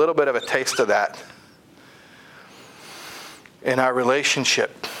have a little bit of a taste of that in our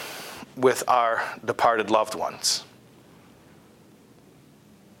relationship with our departed loved ones.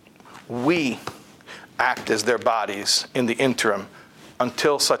 We act as their bodies in the interim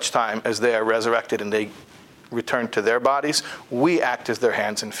until such time as they are resurrected and they return to their bodies. We act as their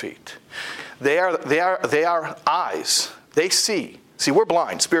hands and feet. They are eyes. They see. See, we're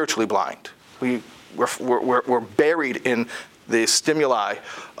blind, spiritually blind. We're buried in the stimuli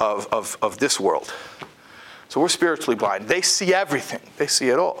of this world. So we're spiritually blind. They see everything. They see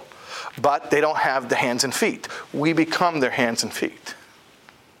it all. But they don't have the hands and feet. We become their hands and feet.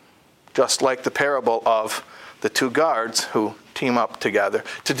 Just like the parable of the two guards who team up together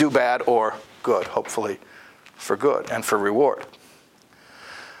to do bad or good, hopefully for good and for reward.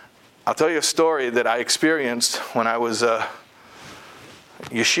 I'll tell you a story that I experienced when I was a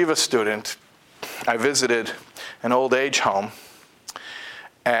yeshiva student. I visited an old age home,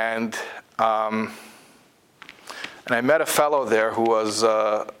 and I met a fellow there who was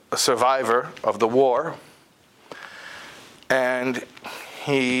a survivor of the war, and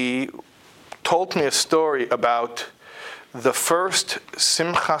he told me a story about the first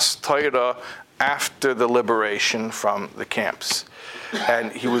Simchas Torah after the liberation from the camps.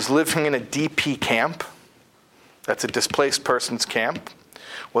 And he was living in a DP camp, that's a displaced persons camp,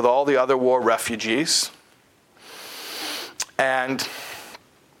 with all the other war refugees. And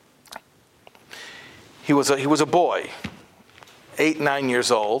he was a boy, 8, 9 years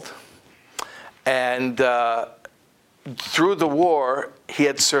old, and through the war, he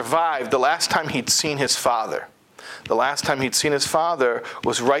had survived. The last time he'd seen his father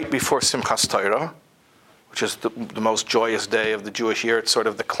was right before Simchas Torah, which is the most joyous day of the Jewish year. It's sort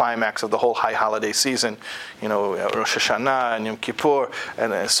of the climax of the whole high holiday season. Rosh Hashanah and Yom Kippur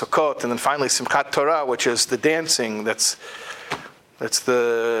and Sukkot, and then finally Simchat Torah, which is the dancing. That's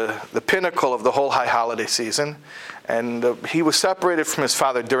the pinnacle of the whole high holiday season. And he was separated from his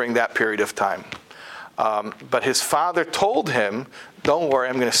father during that period of time. But his father told him, don't worry,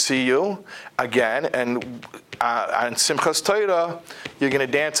 I'm going to see you again, and on Simchas Torah, you're going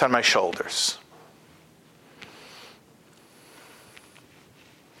to dance on my shoulders.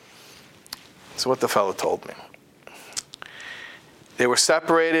 That's what the fellow told me. They were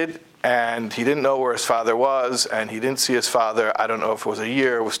separated, and he didn't know where his father was, and he didn't see his father. I don't know if it was a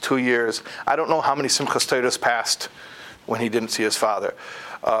year, it was 2 years. I don't know how many Simchas Torahs passed when he didn't see his father.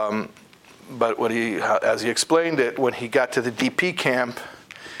 But as he explained it, when he got to the DP camp,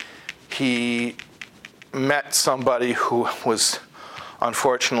 he met somebody who was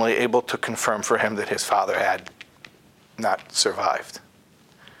unfortunately able to confirm for him that his father had not survived.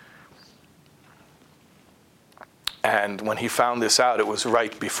 And when he found this out, it was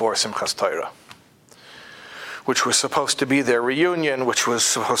right before Simchas Torah, which was supposed to be their reunion, which was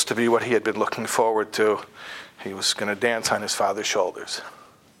supposed to be what he had been looking forward to. He was going to dance on his father's shoulders.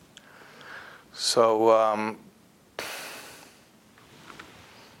 So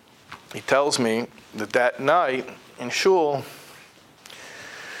he tells me that night in shul,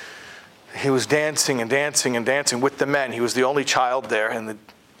 he was dancing and dancing and dancing with the men. He was the only child there, in the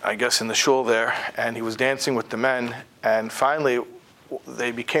shul there, and he was dancing with the men. And finally,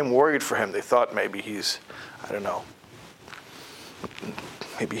 they became worried for him. They thought maybe he's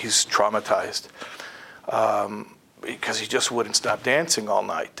traumatized, because he just wouldn't stop dancing all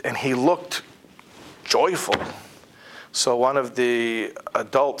night. And he looked joyful. So one of the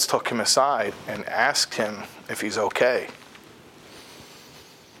adults took him aside and asked him if he's okay.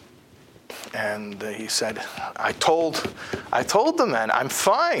 And he said, I told the men, I'm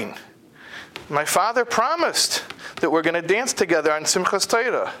fine. My father promised that we're going to dance together on Simchas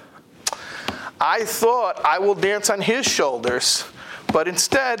Torah. I thought I will dance on his shoulders, but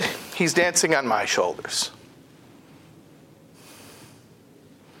instead, he's dancing on my shoulders.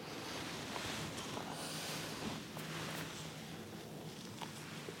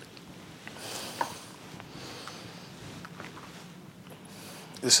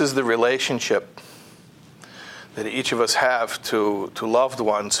 This is the relationship that each of us have to loved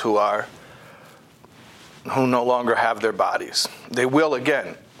ones who no longer have their bodies. They will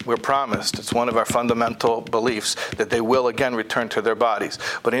again. We're promised. It's one of our fundamental beliefs that they will again return to their bodies.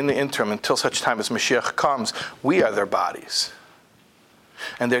 But in the interim, until such time as Mashiach comes, we are their bodies.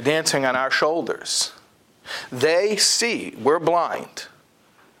 And they're dancing on our shoulders. They see. We're blind.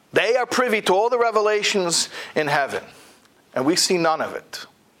 They are privy to all the revelations in heaven. And we see none of it.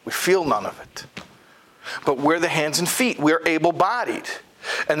 We feel none of it. But we're the hands and feet. We're able-bodied.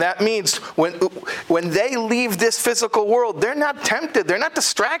 And that means when they leave this physical world, they're not tempted. They're not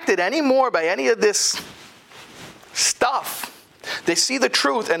distracted anymore by any of this stuff. They see the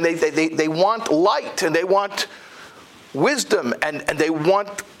truth, and they want light, and they want wisdom, and they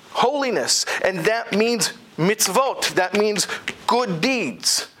want holiness. And that means mitzvot. That means good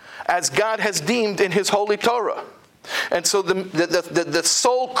deeds, as God has deemed in His holy Torah. And so the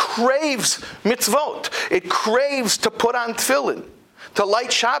soul craves mitzvot. It craves to put on tefillin, to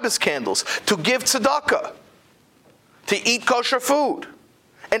light Shabbos candles, to give tzedakah, to eat kosher food.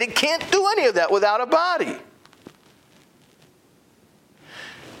 And it can't do any of that without a body.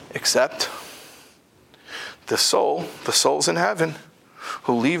 Except the souls in heaven,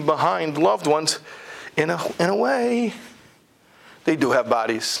 who leave behind loved ones, in a way, they do have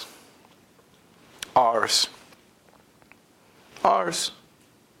bodies. Ours.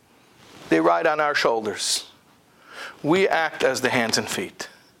 They ride on our shoulders. We act as the hands and feet.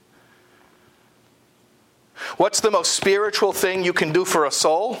 What's the most spiritual thing you can do for a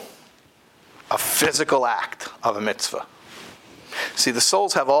soul? A physical act of a mitzvah. See, the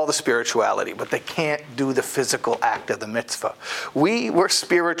souls have all the spirituality, but they can't do the physical act of the mitzvah. We're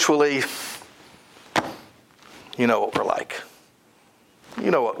spiritually, you know what we're like.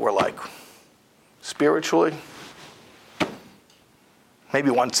 You know what we're like. Spiritually, maybe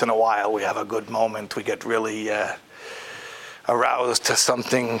once in a while we have a good moment. We get really aroused to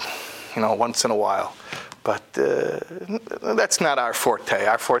something, once in a while. But that's not our forte.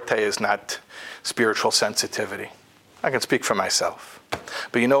 Our forte is not spiritual sensitivity. I can speak for myself.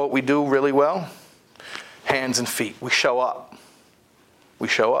 But you know what we do really well? Hands and feet. We show up. We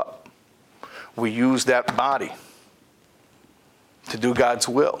show up. We use that body to do God's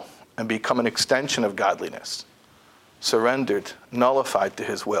will and become an extension of godliness. Surrendered, nullified to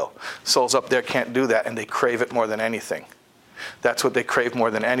his will. Souls up there can't do that, and they crave it more than anything. That's what they crave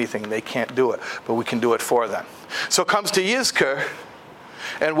more than anything. They can't do it, but we can do it for them. So it comes to Yizkor.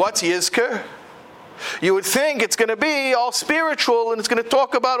 And what's Yizkor? You would think it's going to be all spiritual and it's going to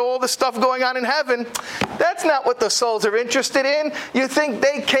talk about all the stuff going on in heaven. That's not what the souls are interested in. You think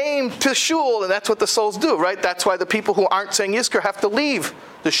they came to shul, and that's what the souls do, right? That's why the people who aren't saying Yizkor have to leave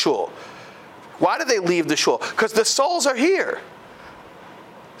the shul. Why do they leave the shul? Because the souls are here.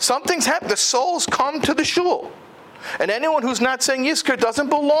 Something's happened. The souls come to the shul. And anyone who's not saying Yizkor doesn't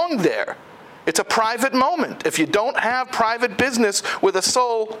belong there. It's a private moment. If you don't have private business with a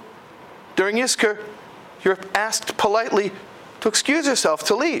soul during Yizkor, you're asked politely to excuse yourself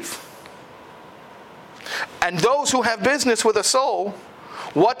to leave. And those who have business with a soul,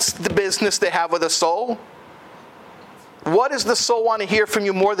 what's the business they have with a soul? What does the soul want to hear from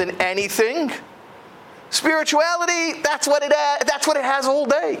you more than anything? Spirituality, that's what it has all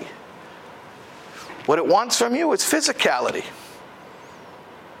day. What it wants from you is physicality.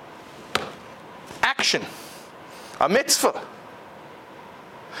 Action. A mitzvah.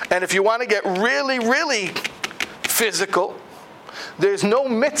 And if you want to get really, really physical, there's no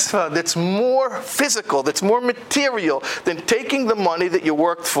mitzvah that's more physical, that's more material than taking the money that you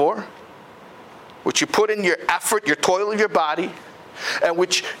worked for, which you put in your effort, your toil of your body, and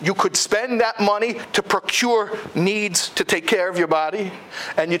which you could spend that money to procure needs to take care of your body,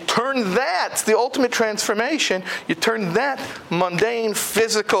 and you turn that, the ultimate transformation, you turn that mundane,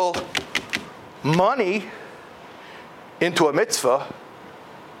 physical money into a mitzvah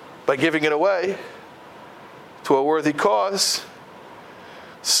by giving it away to a worthy cause.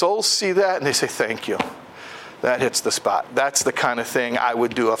 Souls see that and they say, thank you. That hits the spot. That's the kind of thing I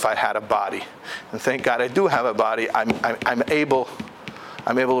would do if I had a body. And thank God I do have a body. I'm able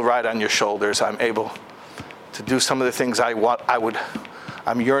to ride on your shoulders. I'm able to do some of the things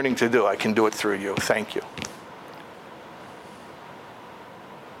I'm yearning to do. I can do it through you. Thank you.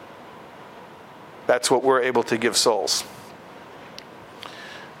 That's what we're able to give souls.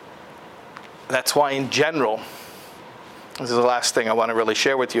 That's why in general, this is the last thing I want to really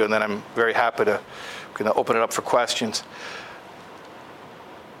share with you, and then I'm very happy to open it up for questions.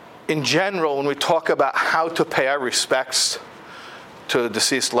 In general, when we talk about how to pay our respects to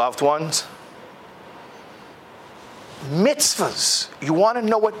deceased loved ones, mitzvahs, you want to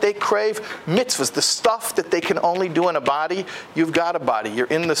know what they crave? Mitzvahs, the stuff that they can only do in a body. You've got a body. You're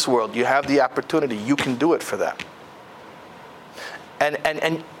in this world. You have the opportunity. You can do it for them. And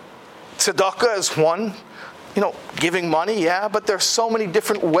tzedakah is one. Giving money, yeah, but there's so many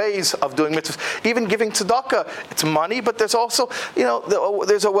different ways of doing mitzvahs. Even giving tzedakah, it's money, but there's also,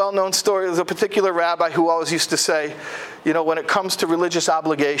 there's a well-known story. There's a particular rabbi who always used to say, when it comes to religious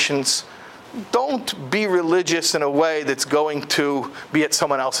obligations, don't be religious in a way that's going to be at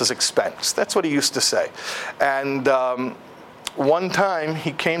someone else's expense. That's what he used to say. And one time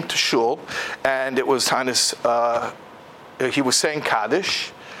he came to shul, and it was on his, he was saying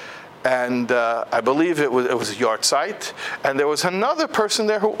Kaddish, and I believe it was a yahrzeit, and there was another person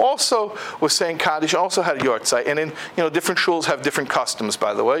there who also was saying Kaddish, also had a yahrzeit. And in different shuls have different customs,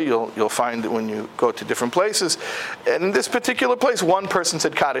 by the way. You'll find that when you go to different places. And in this particular place, one person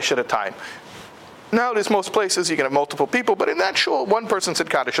said Kaddish at a time. Now, there's most places you can have multiple people, but in that shul, one person said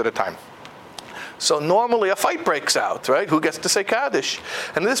Kaddish at a time. So normally a fight breaks out, right? Who gets to say Kaddish?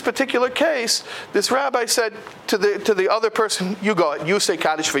 And in this particular case, this rabbi said to the other person, you go, you say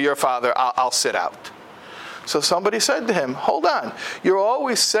Kaddish for your father, I'll sit out. So somebody said to him, hold on, you're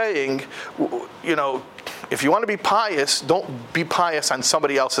always saying, if you want to be pious, don't be pious at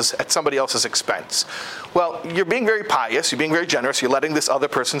somebody else's expense. Well, you're being very pious, you're being very generous, you're letting this other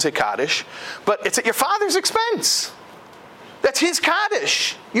person say Kaddish, but it's at your father's expense. That's his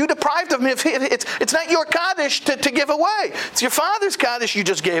Kaddish. You deprived of him. It's not your Kaddish to give away. It's your father's Kaddish you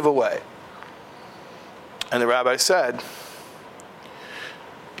just gave away. And the rabbi said,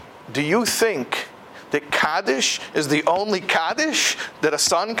 do you think that Kaddish is the only Kaddish that a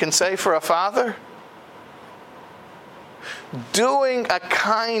son can say for a father? Doing a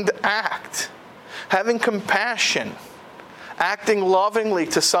kind act, having compassion, acting lovingly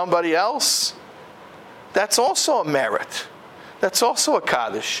to somebody else, that's also a merit. That's also a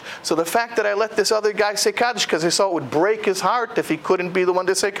Kaddish. So the fact that I let this other guy say Kaddish because I saw it would break his heart if he couldn't be the one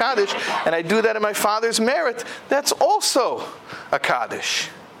to say Kaddish, and I do that in my father's merit, that's also a Kaddish.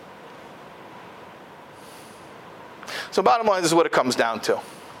 So bottom line, this is what it comes down to.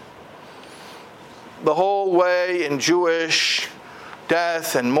 The whole way in Jewish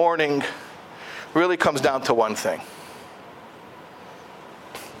death and mourning really comes down to one thing.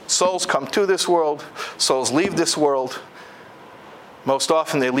 Souls come to this world. Souls leave this world. Most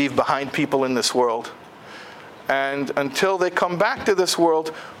often they leave behind people in this world. And until they come back to this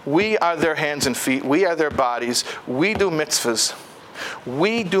world, we are their hands and feet. We are their bodies. We do mitzvahs.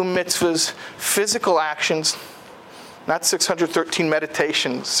 We do mitzvahs, physical actions, not 613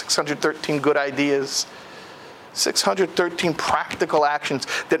 meditations, 613 good ideas, 613 practical actions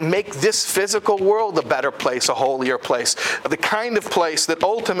that make this physical world a better place, a holier place, the kind of place that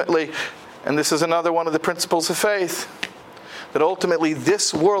ultimately, and this is another one of the principles of faith, that ultimately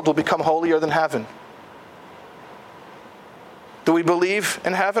this world will become holier than heaven. Do we believe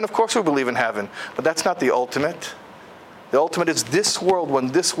in heaven? Of course we believe in heaven, but that's not the ultimate. The ultimate is this world,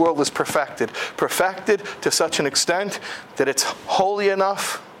 when this world is perfected to such an extent that it's holy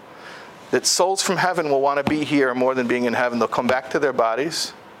enough that souls from heaven will want to be here more than being in heaven. They'll come back to their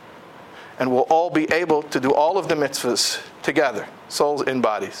bodies, and we'll all be able to do all of the mitzvahs together, souls in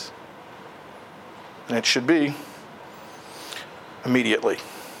bodies. And it should be immediately.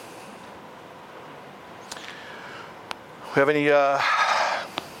 We have any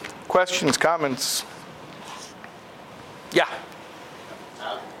questions, comments? Yeah.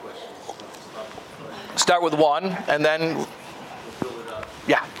 Start with one, and then we'll build it up.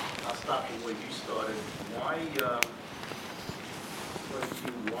 Yeah. I'll stop you where you started. Why is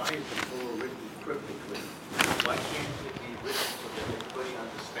the Torah written cryptically? Why can't it be written so that everybody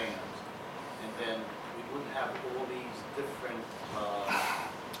understands? And then we wouldn't have all these different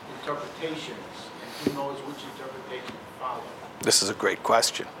interpretations, and who knows which interpretation to follow? This is a great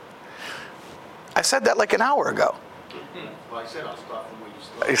question. I said that like an hour ago. Well, I said I'll start from where you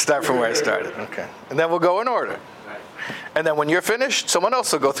started. You start from where I started, okay. And then we'll go in order. Right. And then when you're finished, someone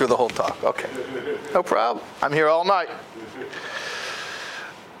else will go through the whole talk. Okay. No problem. I'm here all night.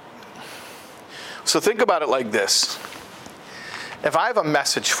 So think about it like this. If I have a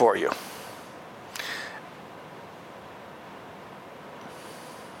message for you,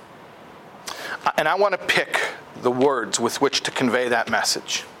 and I want to pick the words with which to convey that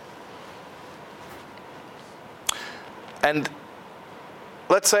message. And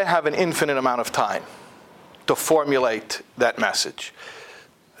let's say I have an infinite amount of time to formulate that message.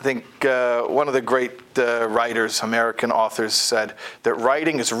 I think one of the great writers, American authors, said that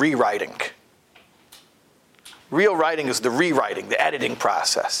writing is rewriting. Real writing is the rewriting, the editing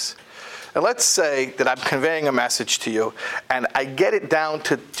process. And let's say that I'm conveying a message to you, and I get it down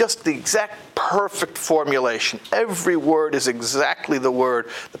to just the exact perfect formulation. Every word is exactly the word,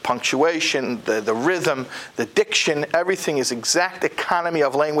 the punctuation, the rhythm, the diction, everything is exact economy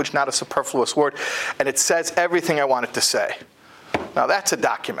of language, not a superfluous word, and it says everything I want it to say. Now that's a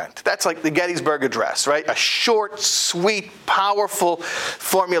document. That's like the Gettysburg Address, right? A short, sweet, powerful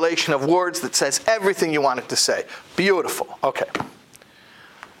formulation of words that says everything you want it to say. Beautiful. Okay.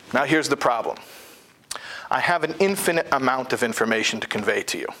 Now here's the problem. I have an infinite amount of information to convey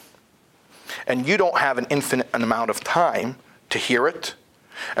to you. And you don't have an infinite amount of time to hear it.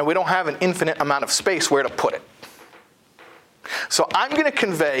 And we don't have an infinite amount of space where to put it. So I'm going to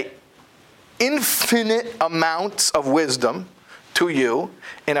convey infinite amounts of wisdom to you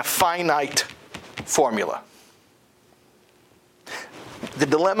in a finite formula. The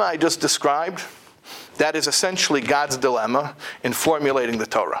dilemma I just described, that is essentially God's dilemma in formulating the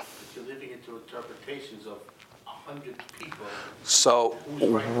Torah. You're living into interpretations of 100 people. So,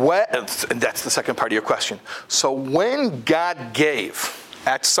 and that's the second part of your question. So when God gave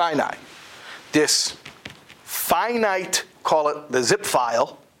at Sinai this finite, call it the zip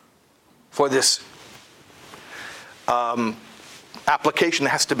file, for this application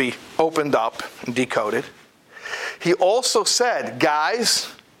that has to be opened up and decoded, he also said,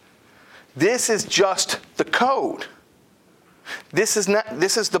 guys, this is just the code. This is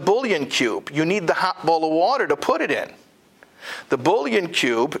the Boolean cube. You need the hot bowl of water to put it in. The Boolean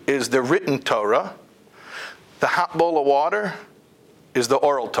cube is the written Torah. The hot bowl of water is the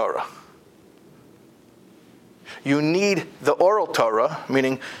oral Torah. You need the oral Torah,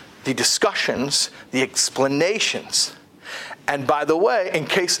 meaning the discussions, the explanations. And by the way, in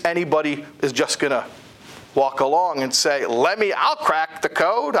case anybody is just going to walk along and say, I'll crack the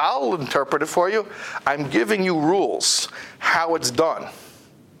code, I'll interpret it for you. I'm giving you rules, how it's done.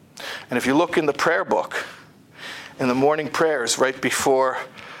 And if you look in the prayer book, in the morning prayers, right before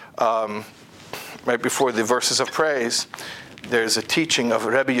the verses of praise, there's a teaching of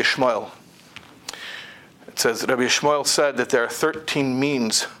Rabbi Yishmael. It says, Rabbi Yishmael said that there are 13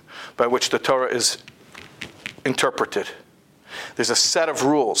 means by which the Torah is interpreted. There's a set of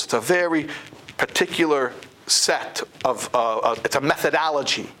rules. It's a very particular set of, it's a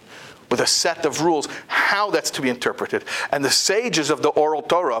methodology with a set of rules, how that's to be interpreted. And the sages of the Oral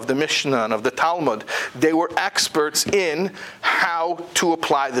Torah, of the Mishnah, and of the Talmud, they were experts in how to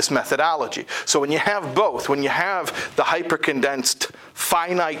apply this methodology. So when you have both, when you have the hyper-condensed,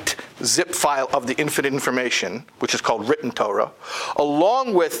 finite zip file of the infinite information, which is called written Torah,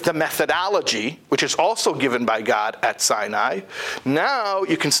 along with the methodology, which is also given by God at Sinai, now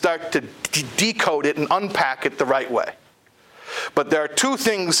you can start to decode it and unpack it the right way. But there are two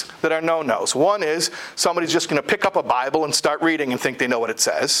things that are no-nos. One is somebody's just going to pick up a Bible and start reading and think they know what it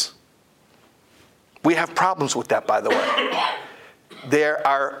says. We have problems with that, by the way. There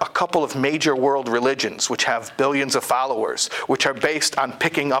are a couple of major world religions which have billions of followers, which are based on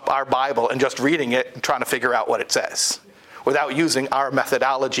picking up our Bible and just reading it and trying to figure out what it says, without using our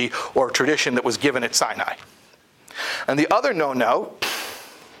methodology or tradition that was given at Sinai. And the other no-no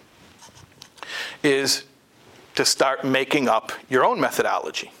is to start making up your own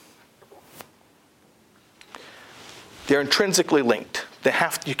methodology. They're intrinsically linked.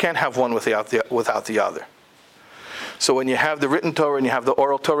 You can't have one without the other. So when you have the written Torah and you have the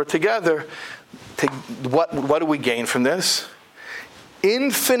oral Torah together, what do we gain from this?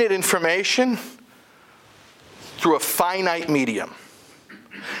 Infinite information through a finite medium.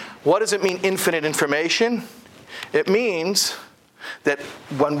 What does it mean, infinite information? It means that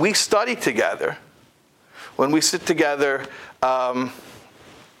when we study together, when we sit together,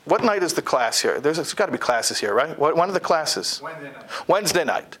 what night is the class here? There's got to be classes here, right? When are the classes? Wednesday night. Wednesday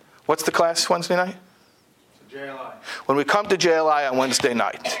night. What's the class Wednesday night? So JLI. When we come to JLI on Wednesday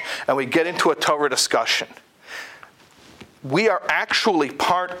night and we get into a Torah discussion, we are actually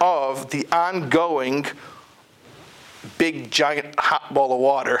part of the ongoing big, giant hot ball of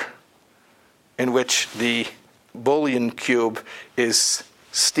water in which the bouillon cube is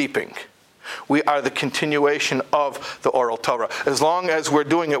steeping. We are the continuation of the oral Torah. As long as we're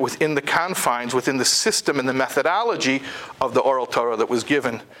doing it within the confines, within the system and the methodology of the oral Torah that was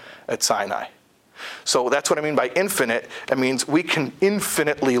given at Sinai. So that's what I mean by infinite. It means we can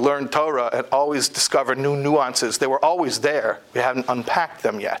infinitely learn Torah and always discover new nuances. They were always there. We haven't unpacked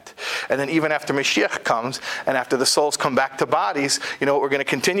them yet. And then even after Mashiach comes, and after the souls come back to bodies, you know what we're going to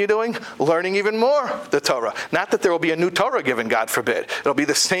continue doing? Learning even more the Torah. Not that there will be a new Torah given, God forbid. It'll be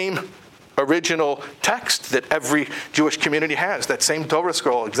the same original text that every Jewish community has, that same Torah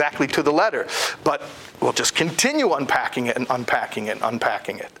scroll exactly to the letter. But we'll just continue unpacking it and unpacking it and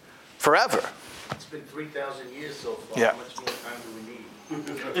unpacking it forever. It's been 3,000 years so far. Yeah. How much more time do we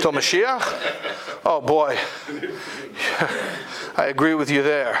need? Till Mashiach? Oh boy. I agree with you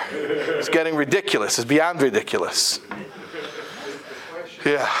there. It's getting ridiculous. It's beyond ridiculous.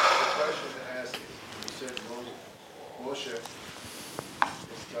 Yeah. The question to ask is, you said Moshe,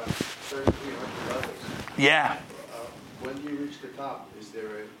 it's got 3,300 levels. Yeah. When you reach the top, is there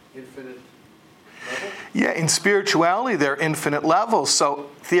an infinite level? Yeah, in spirituality, there are infinite levels. So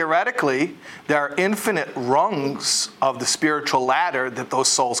theoretically, there are infinite rungs of the spiritual ladder that those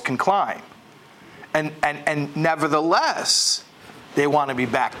souls can climb. And nevertheless, they want to be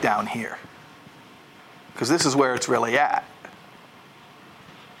back down here. Because this is where it's really at.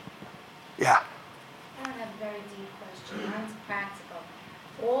 Yeah. I don't have a very deep question. Mine's practical.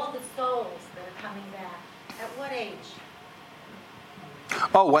 All the souls that are coming back, at what age?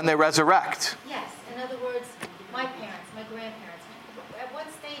 Oh, when they resurrect. Yes. In other words, my parents, my grandparents, at what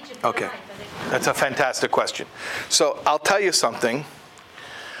stage of their Okay. life are they coming That's a back? fantastic question. So I'll tell you something.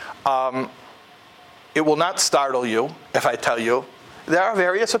 It will not startle you if I tell you there are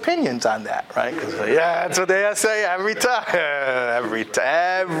various opinions on that, right? 'Cause, yeah, that's what they say every time. Every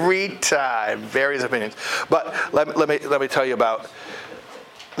time. Various opinions. But let me tell you about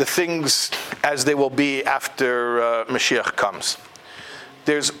the things as they will be after Mashiach comes.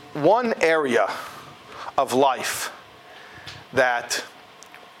 There's one area of life that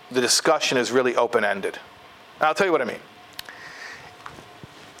the discussion is really open-ended. And I'll tell you what I mean.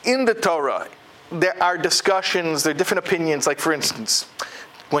 In the Torah, there are discussions, there are different opinions. Like, for instance,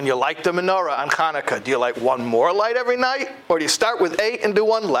 when you light the menorah on Hanukkah, do you light one more light every night? Or do you start with 8 and do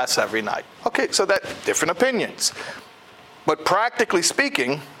one less every night? Okay, so that's different opinions. But practically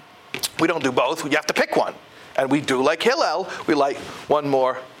speaking, we don't do both. You have to pick one. And we do like Hillel, we light one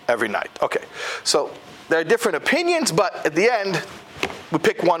more every night. Okay, so there are different opinions, but at the end, we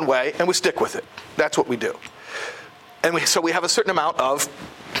pick one way and we stick with it. That's what we do. And so we have a certain amount of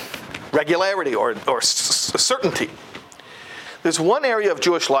regularity or certainty. There's one area of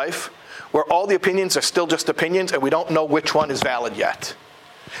Jewish life where all the opinions are still just opinions and we don't know which one is valid yet.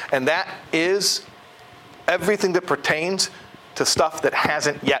 And that is everything that pertains to stuff that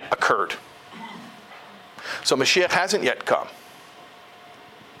hasn't yet occurred. So Mashiach hasn't yet come,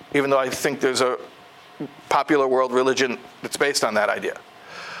 even though I think there's a popular world religion that's based on that idea.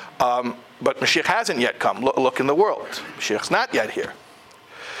 But Mashiach hasn't yet come. Look in the world. Mashiach's not yet here.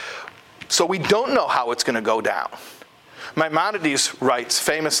 So we don't know how it's going to go down. Maimonides writes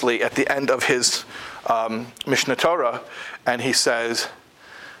famously at the end of his Mishnah Torah, and he says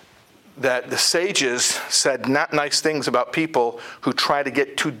that the sages said not nice things about people who try to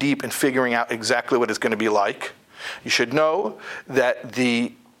get too deep in figuring out exactly what it's going to be like. You should know that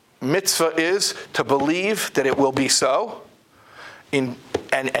the mitzvah is to believe that it will be so, and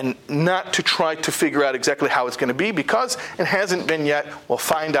not to try to figure out exactly how it's going to be, because it hasn't been yet. We'll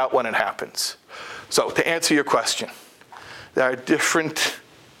find out when it happens. So to answer your question, there are different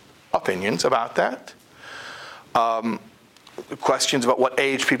opinions about that. Questions about what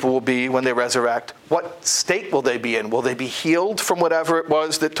age people will be when they resurrect. What state will they be in? Will they be healed from whatever it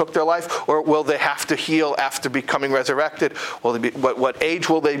was that took their life? Or will they have to heal after becoming resurrected? Will they be, what age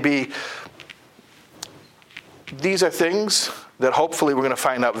will they be? These are things that hopefully we're going to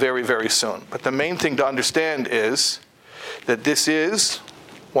find out very, very soon. But the main thing to understand is that this is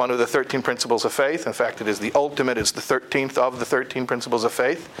one of the 13 principles of faith. In fact, it is the ultimate, it's the 13th of the 13 principles of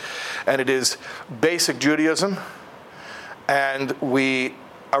faith. And it is basic Judaism. And we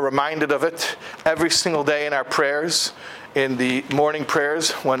are reminded of it every single day in our prayers, in the morning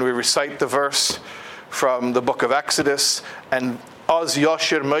prayers, when we recite the verse from the book of Exodus, and Oz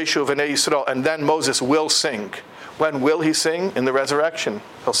Yoshir Moshe V'nei Yisrael, and then Moses will sing. When will he sing? In the resurrection.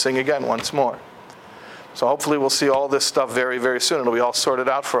 He'll sing again once more. So hopefully we'll see all this stuff very, very soon. It'll be all sorted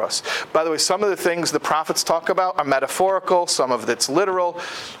out for us. By the way, some of the things the prophets talk about are metaphorical. Some of it's literal.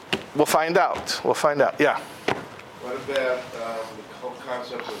 We'll find out. We'll find out. Yeah. What about the whole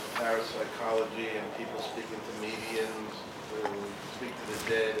concept of parapsychology and people speaking to mediums who speak to the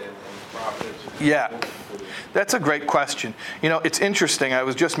dead and prophets? Yeah, that's a great question. You know, it's interesting. I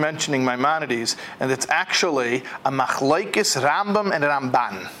was just mentioning Maimonides, and it's actually a machlokes Rambam and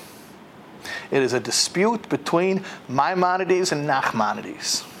Ramban. It is a dispute between Maimonides and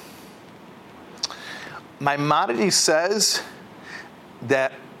Nachmanides. Maimonides says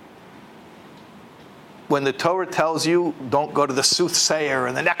that when the Torah tells you don't go to the soothsayer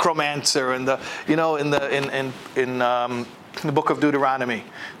and the necromancer and the, you know, in the book of Deuteronomy,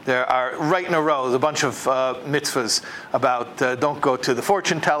 there are right in a row there's a bunch of mitzvahs about don't go to the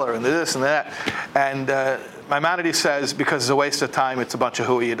fortune teller and this and that. And Maimonides says because it's a waste of time, it's a bunch of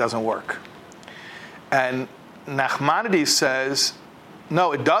hooey, it doesn't work. And Nachmanides says,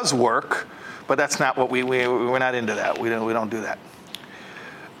 no, it does work, but that's not what we're not into that. We don't do that.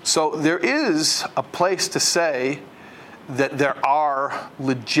 So there is a place to say that there are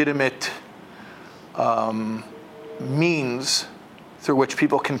legitimate means through which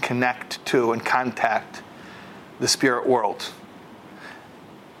people can connect to and contact the spirit world.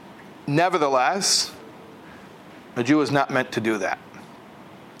 Nevertheless, a Jew is not meant to do that.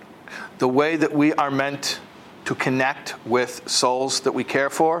 The way that we are meant to connect with souls that we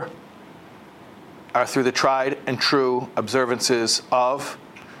care for are through the tried and true observances of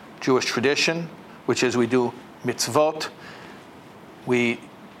Jewish tradition, which is we do mitzvot, we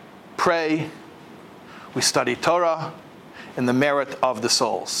pray, we study Torah in the merit of the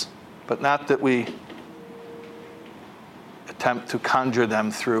souls, but not that we attempt to conjure them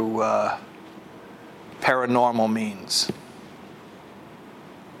through paranormal means.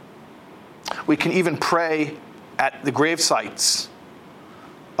 We can even pray at the grave sites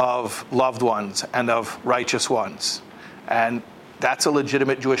of loved ones and of righteous ones, and that's a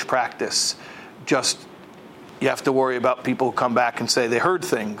legitimate Jewish practice. Just you have to worry about people who come back and say they heard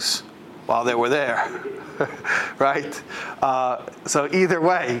things while they were there, right? So either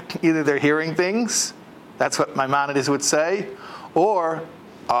way, either they're hearing things, that's what Maimonides would say, or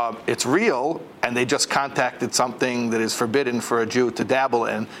it's real and they just contacted something that is forbidden for a Jew to dabble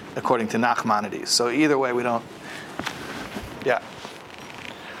in, according to Nachmanides. So either way, we don't. Yeah.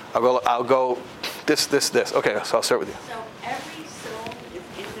 I'll go this. Okay, so I'll start with you. So every soul is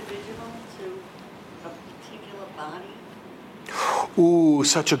individual to a particular body? Ooh,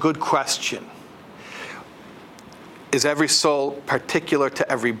 such a good question. Is every soul particular to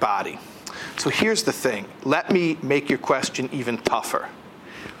every body? So here's the thing. Let me make your question even tougher.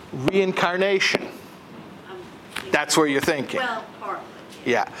 Reincarnation. That's where you're thinking. Well, partly.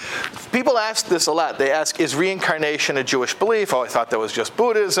 Yeah. People ask this a lot. They ask, is reincarnation a Jewish belief? Oh, I thought that was just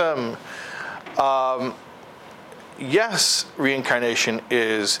Buddhism. Yes, reincarnation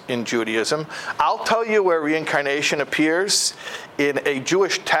is in Judaism. I'll tell you where reincarnation appears in a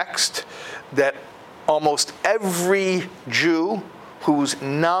Jewish text that almost every Jew who's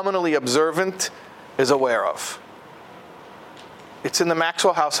nominally observant is aware of. It's in the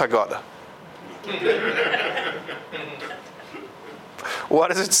Maxwell House Haggadah. What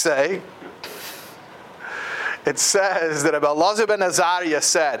does it say? It says that Elazar ben Azariah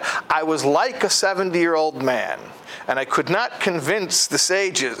said, I was like a 70-year-old man, and I could not convince the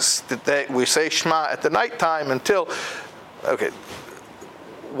sages that we say Shema at the nighttime until, okay,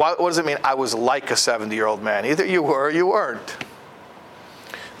 what does it mean, I was like a 70-year-old man? Either you were or you weren't.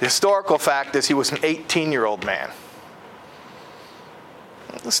 The historical fact is he was an 18-year-old man.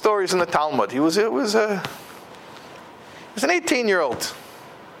 The story's in the Talmud. He was an 18-year-old.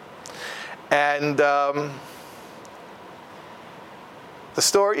 And the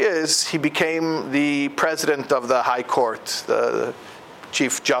story is he became the president of the High Court, the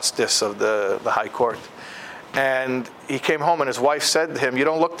Chief Justice of the High Court. And he came home and his wife said to him, you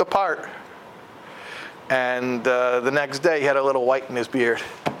don't look the part. And the next day he had a little white in his beard.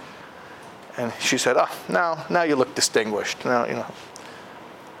 And she said, oh, now you look distinguished. Now, you know.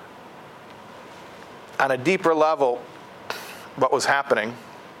 On a deeper level, what was happening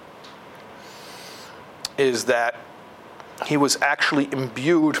is that he was actually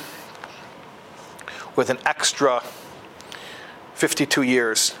imbued with an extra 52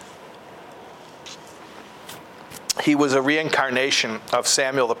 years. He was a reincarnation of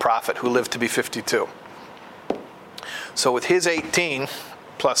Samuel the prophet who lived to be 52. So with his 18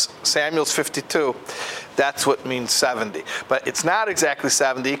 plus Samuel's 52, that's what means 70. But it's not exactly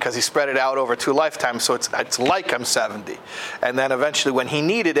 70 because he spread it out over 2 lifetimes, so it's like I'm 70. And then eventually when he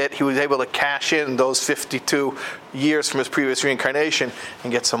needed it, he was able to cash in those 52 years from his previous reincarnation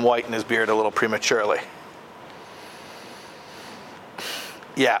and get some white in his beard a little prematurely.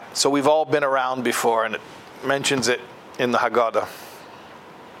 Yeah, so we've all been around before, and it mentions it in the Haggadah.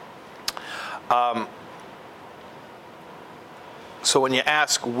 So when you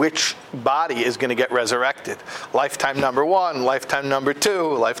ask which body is going to get resurrected, lifetime number 1, lifetime number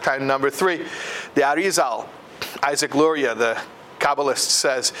 2, lifetime number 3, the Arizal, Isaac Luria, the Kabbalist,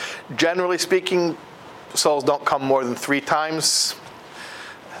 says, generally speaking, souls don't come more than 3 times.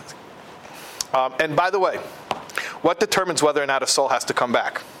 And by the way, what determines whether or not a soul has to come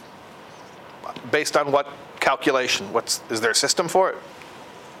back? Based on what calculation? Is there a system for it?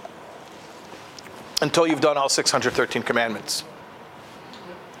 Until you've done all 613 commandments.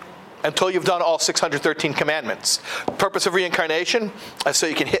 Until you've done all 613 commandments. The purpose of reincarnation is so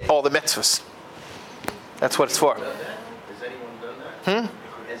you can hit all the mitzvahs. That's what it's for. Has anyone done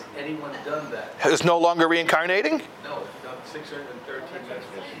that? Has anyone done that? Is no longer reincarnating? No, it's done 613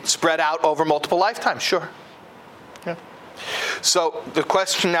 mitzvahs. Spread out over multiple lifetimes, sure. Yeah. So the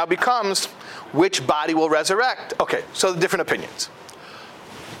question now becomes, which body will resurrect? Okay, so the different opinions.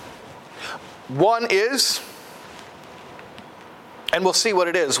 One is, and we'll see what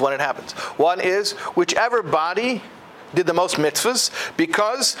it is when it happens. One is whichever body did the most mitzvahs,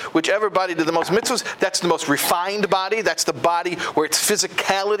 because whichever body did the most mitzvahs, that's the most refined body. That's the body where its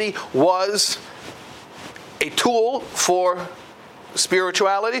physicality was a tool for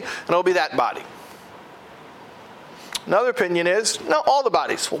spirituality, and it'll be that body. Another opinion is, no, all the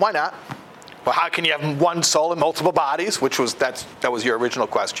bodies. Well, why not? Well, how can you have one soul in multiple bodies? That was your original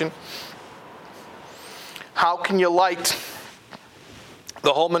question. How can you light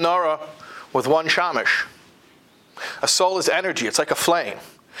the whole menorah with one shamash? A soul is energy. It's like a flame.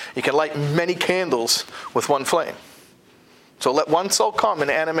 You can light many candles with one flame. So let one soul come and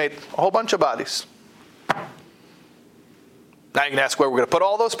animate a whole bunch of bodies. Now you can ask where we're going to put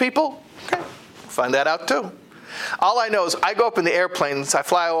all those people. Okay, find that out too. All I know is I go up in the airplanes, I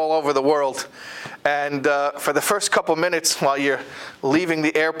fly all over the world, and for the first couple minutes while you're leaving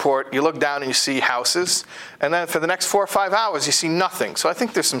the airport, you look down and you see houses, and then for the next 4 or 5 hours, you see nothing. So I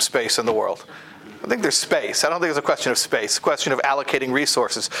think there's some space in the world. I think there's space. I don't think it's a question of space. It's a question of allocating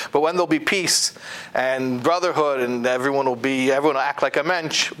resources. But when there'll be peace and brotherhood and everyone will act like a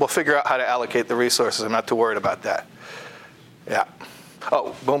mensch, we'll figure out how to allocate the resources. I'm not too worried about that. Yeah.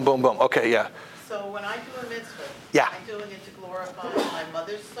 Oh, boom, boom, boom. Okay, yeah. So when I do a mitzvah, Yeah. am I doing it to glorify my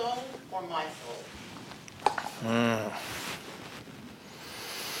mother's soul or my soul?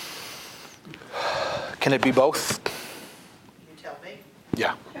 Can it be both? You tell me.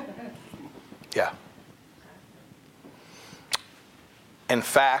 Yeah. Yeah. In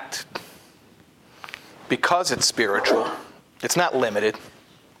fact, because it's spiritual, it's not limited.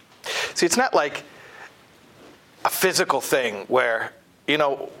 See, it's not like a physical thing where,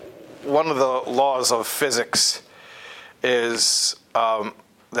 one of the laws of physics is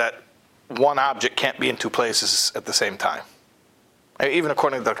that one object can't be in 2 places at the same time. Even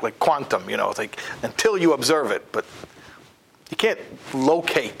according to like quantum, it's like until you observe it, but you can't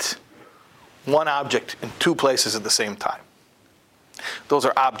locate one object in two places at the same time. Those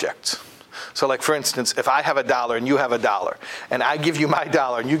are objects. So like for instance, if I have $1 and you have $1, and I give you my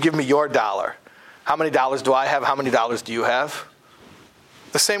 $1 and you give me your $1, how many dollars do I have? How many dollars do you have?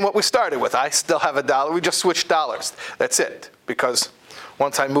 The same what we started with. I still have $1. We just switched dollars. That's it. Because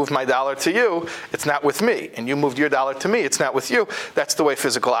once I moved my $1 to you, it's not with me. And you moved your $1 to me, it's not with you. That's the way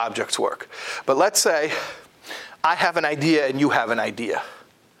physical objects work. But let's say I have an idea and you have an idea.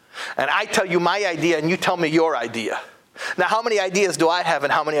 And I tell you my idea and you tell me your idea. Now, how many ideas do I have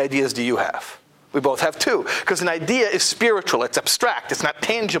and how many ideas do you have? We both have 2. Because an idea is spiritual. It's abstract. It's not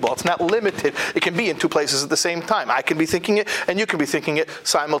tangible. It's not limited. It can be in 2 places at the same time. I can be thinking it and you can be thinking it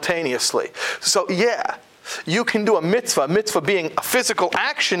simultaneously. So yeah, you can do a mitzvah being a physical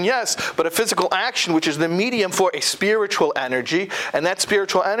action, yes, but a physical action which is the medium for a spiritual energy, and that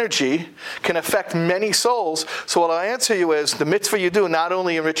spiritual energy can affect many souls. So what I'll answer you is, the mitzvah you do not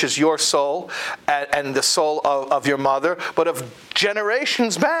only enriches your soul and the soul of your mother, but of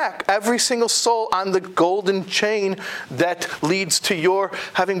generations back, every single soul on the golden chain that leads to your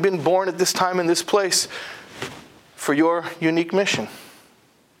having been born at this time in this place for your unique mission.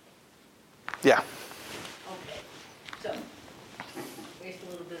 Yeah.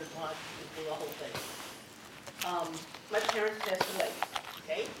 My parents passed away,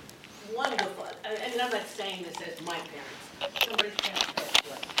 okay? Wonderful, and I'm not saying this as my parents. Somebody's parents passed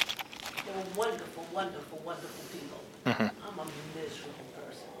away. They were wonderful, wonderful, wonderful people. I'm a miserable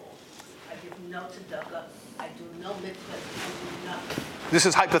person. I give no tzedakah. I do no mitzvahs. I do nothing. This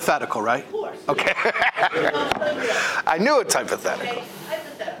is hypothetical, right? Of course. Okay. I knew it's hypothetical. Okay,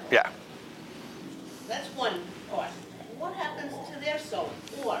 hypothetical. Yeah. That's one part. What happens to their soul?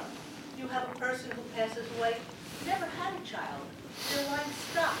 Or you have a person who passes away, never had a child. Their line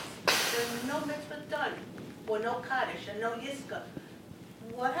stops. There's no mitzvah done, or no kaddish, and no yiska.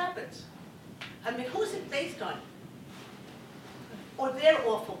 What happens? I mean, who's it based on? Or they're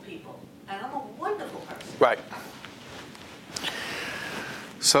awful people, and I'm a wonderful person. Right.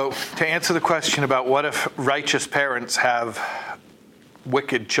 So to answer the question about what if righteous parents have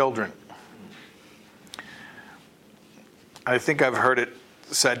wicked children, I think I've heard it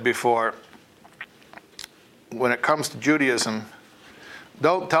said before, when it comes to Judaism,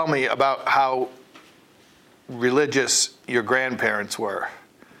 don't tell me about how religious your grandparents were.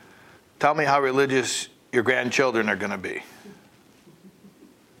 Tell me how religious your grandchildren are going to be.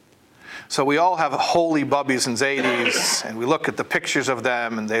 So we all have holy bubbies and zadis, and we look at the pictures of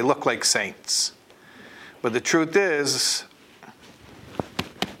them, and they look like saints. But the truth is,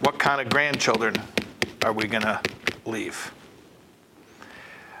 what kind of grandchildren are we going to leave?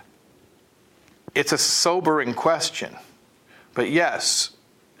 It's a sobering question. But yes,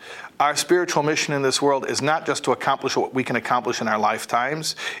 our spiritual mission in this world is not just to accomplish what we can accomplish in our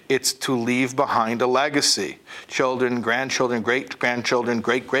lifetimes. It's to leave behind a legacy. Children, grandchildren, great-grandchildren,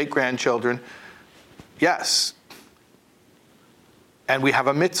 great-great-grandchildren. Yes. And we have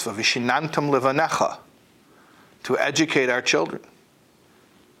a mitzvah, vishinantam levanecha, to educate our children.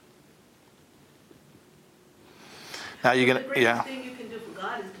 Now you're going to, yeah. The greatest thing you can do for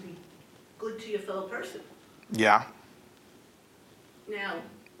God is to be good to your fellow person. Yeah. Now,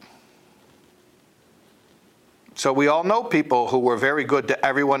 so we all know people who were very good to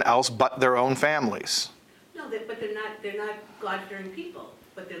everyone else but their own families. no, but they're not God-fearing people,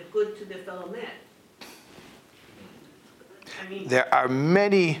 but they're good to their fellow man. I mean, There are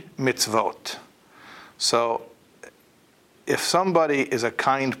many mitzvot. So if somebody is a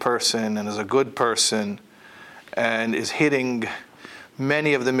kind person and is a good person and is hitting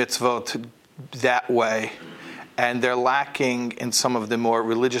many of the mitzvot that way, and they're lacking in some of the more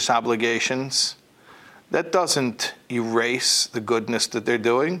religious obligations, that doesn't erase the goodness that they're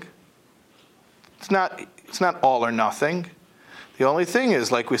doing. It's not all or nothing. The only thing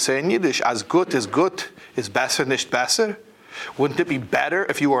is, like we say in Yiddish, as gut is besser nicht besser. Wouldn't it be better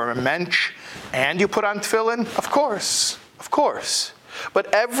if you were a mensch and you put on tefillin? Of course.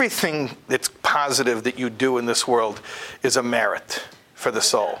 But everything that's positive that you do in this world is a merit for the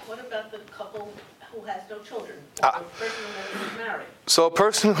soul. what about the couple who has no children? Or the person who is married? So a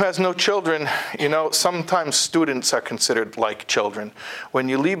person who has no children, sometimes students are considered like children. When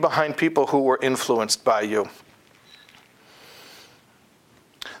you leave behind people who were influenced by you,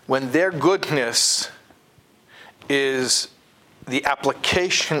 when their goodness is the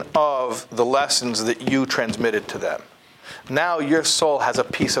application of the lessons that you transmitted to them, now your soul has a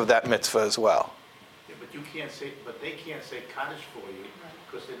piece of that mitzvah as well. Yeah, but they can't say Kaddish for you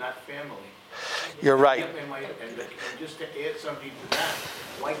because they're not family. You're right. And just to add something to that,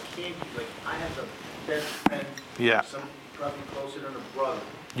 why can't you, like, I have a best friend, Yeah. some probably closer than a brother.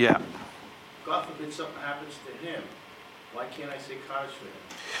 Yeah. God forbid something happens to him, why can't I say Kaddish for him?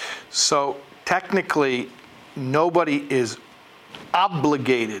 So technically, nobody is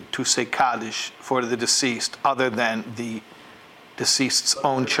obligated to say Kaddish for the deceased other than the deceased's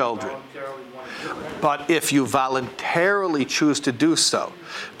own children. Voluntarily want to do that. But if you voluntarily choose to do so,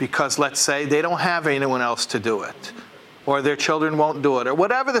 because let's say they don't have anyone else to do it, or their children won't do it, or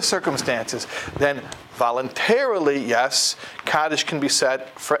whatever the circumstances, then voluntarily, yes, Kaddish can be said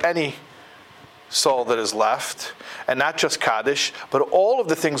for any soul that is left, and not just Kaddish, but all of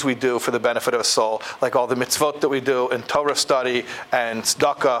the things we do for the benefit of a soul, like all the mitzvot that we do, and Torah study, and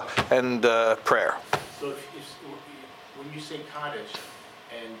tzedakah, and prayer. So if when you say Kaddish,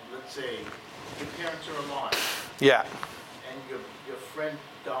 and let's say your parents are alive, Yeah. and your friend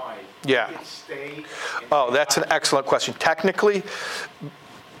died, Yeah. you can stay. and Oh, say that's an Kaddish? excellent question. Technically,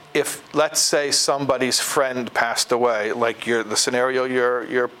 if, let's say, somebody's friend passed away, like the scenario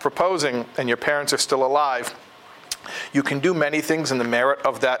you're proposing, and your parents are still alive, you can do many things in the merit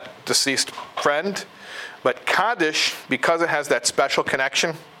of that deceased friend, but Kaddish, because it has that special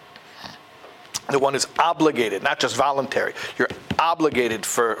connection, the one is obligated, not just voluntary. You're obligated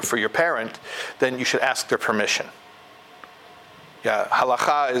for your parent, then you should ask their permission. Yeah,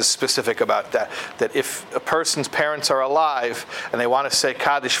 halacha is specific about that. That if a person's parents are alive and they want to say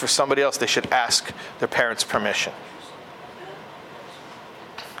Kaddish for somebody else, they should ask their parents' permission.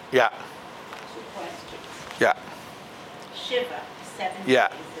 Yeah, Two questions. yeah, Shiva, 7 Yeah.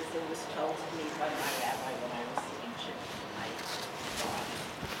 days, as it was told to me by my rabbi when I was sitting Shiva.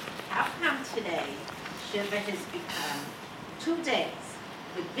 How come today Shiva has become 2 days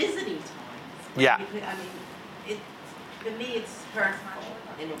with visiting times? Yeah. I mean, for me, it's hurtful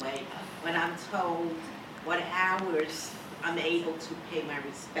in a way when I'm told what hours I'm able to pay my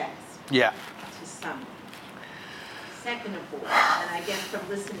respects yeah, to someone. Second of all, and I guess from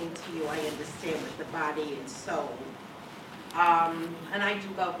listening to you, I understand with the body and soul. And I do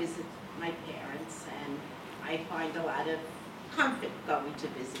go visit my parents, and I find a lot of comfort going to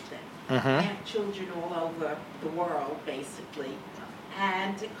visit them. I have children all over the world, basically,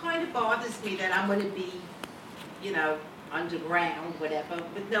 and it kind of bothers me that I'm going to be, underground, whatever,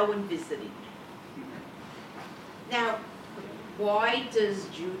 with no one visiting me. Now, why does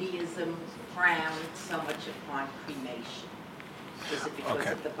Judaism frown so much upon cremation? Is it because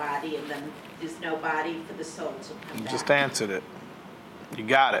Okay. of the body, and then there's no body for the soul to come you back? just answered it. You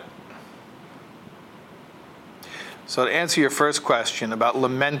got it. So to answer your first question about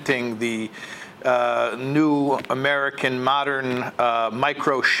lamenting the new American modern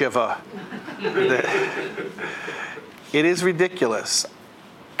micro Shiva, it is ridiculous.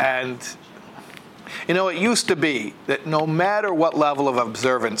 And, it used to be that no matter what level of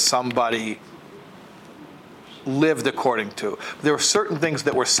observance somebody lived according to, there were certain things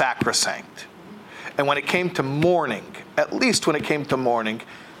that were sacrosanct. And when it came to mourning, at least when it came to mourning,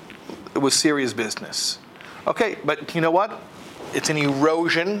 it was serious business. Okay, but you know what? It's an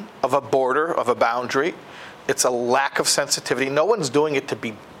erosion of a border, of a boundary. It's a lack of sensitivity. No one's doing it to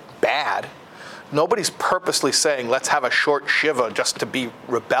be bad. Nobody's purposely saying, let's have a short Shiva just to be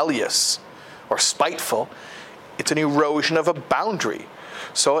rebellious or spiteful. It's an erosion of a boundary.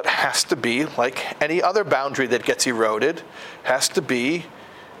 So it has to be, like any other boundary that gets eroded, has to be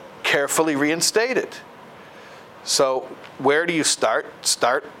carefully reinstated. So where do you start?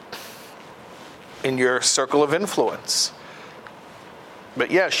 Start in your circle of influence. But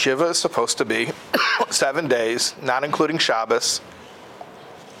yeah, Shiva is supposed to be 7 days, not including Shabbos.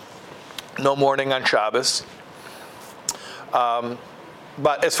 No mourning on Shabbos.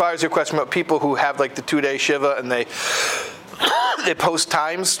 But as far as your question about people who have like the 2-day Shiva and they post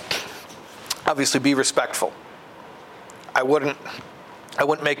times, obviously be respectful. I wouldn't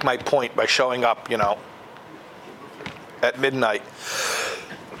make my point by showing up, at midnight.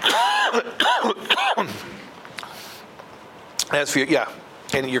 As for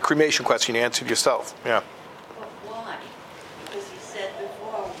and your cremation question, you answered yourself. Yeah. But why? Because you said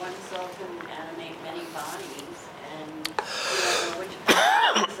before, one soul can animate many bodies, and you don't know which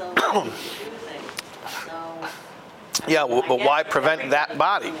soul is choosing. So. Yeah, well, but I why guess prevent that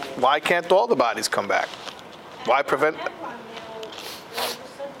body? Why can't all the bodies come back? Why prevent? All of a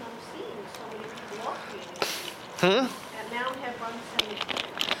sudden I'm seeing so many people walking. At Mount Hebron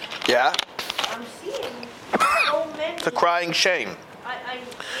Cemetery, Yeah, I'm seeing so many. it's a crying shame.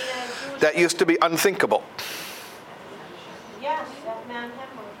 Jewish. That used to be unthinkable. Yes, at Mount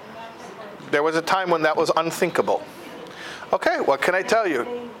Hebron. Mount Hebron. There was a time when that was unthinkable. Okay, what can I tell you?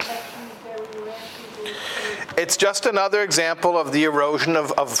 They let you bury It's just another example of the erosion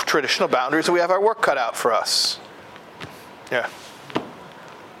of traditional boundaries, and we have our work cut out for us. Yeah.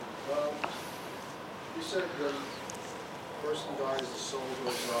 Well, you said when a person dies, the soul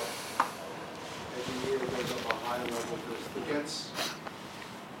goes up. Every year it goes up a higher level because it forgets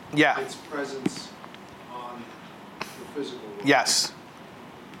Yeah. its presence on the physical world. Yes.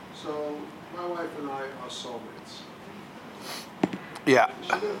 So my wife and I are soulmates. Yeah. Is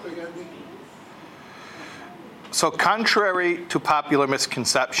she going to forget me? So contrary to popular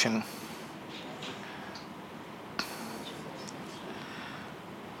misconception,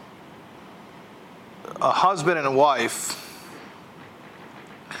 a husband and a wife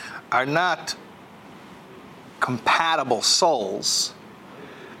are not compatible souls.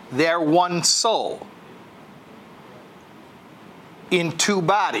 They're one soul in two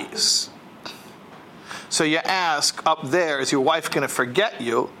bodies. So you ask, up there, is your wife going to forget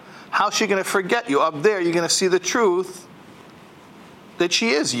you? How's she going to forget you? Up there, you're going to see the truth that she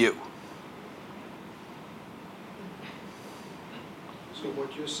is you. So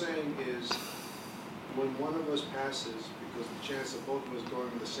what you're saying is, when one of us passes, because the chance of both of us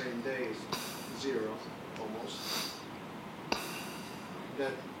going on the same day is 0, almost,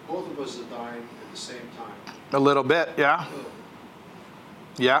 that both of us are dying at the same time. A little bit, yeah?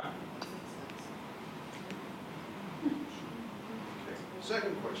 Yeah. Okay.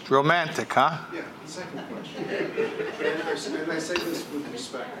 Second question. Romantic, huh? Yeah, the second question. And I say this with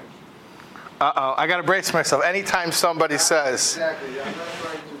respect. Uh-oh, I got to brace myself. Anytime somebody says, Exactly, I'm not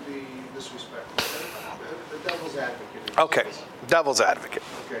trying to be disrespectful. The devil's advocate. okay, devil's advocate.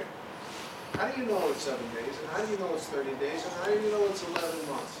 Okay. How do you know it's 7 days, and how do you know it's 30 days, and how do you know it's 11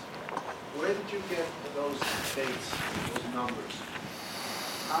 months? Where did you get those dates, those numbers?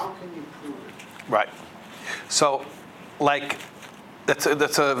 How can you prove it? Right. So, like, that's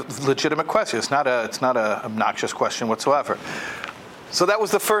a legitimate question. It's not a obnoxious question whatsoever. So that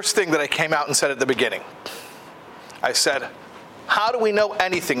was the first thing that I came out and said at the beginning. I said, how do we know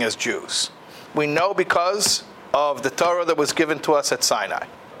anything as Jews? We know because of the Torah that was given to us at Sinai.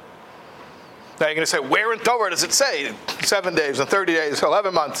 Now you're going to say, where in Torah does it say 7 days and 30 days,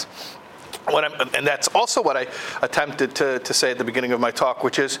 11 months? And that's also what I attempted to say at the beginning of my talk,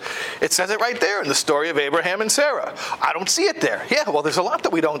 which is, it says it right there in the story of Abraham and Sarah. I don't see it there. Yeah, well, there's a lot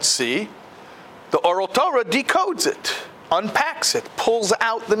that we don't see. The oral Torah decodes it, unpacks it, pulls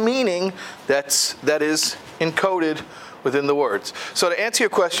out the meaning that is encoded within the words. So to answer your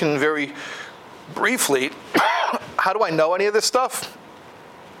question very briefly, how do I know any of this stuff?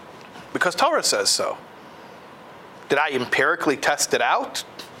 Because Torah says so. Did I empirically test it out?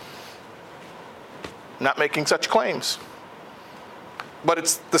 Not making such claims. But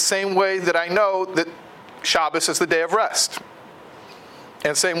it's the same way that I know that Shabbos is the day of rest.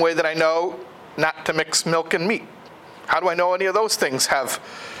 And the same way that I know not to mix milk and meat. How do I know any of those things have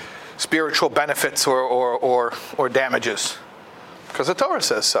spiritual benefits or damages? Because the Torah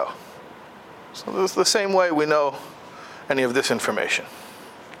says so. So it's the same way we know any of this information.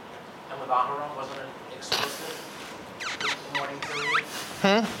 And with Aharon, wasn't it explicit? The mourning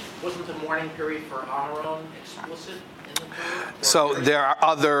period? Wasn't the mourning period for Aharon explicit in the Torah? So there are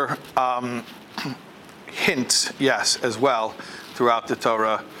other hints, yes, as well, throughout the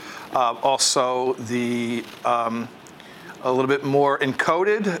Torah. Also, a little bit more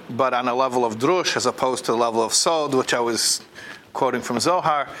encoded, but on a level of drush as opposed to the level of sod, which I was quoting from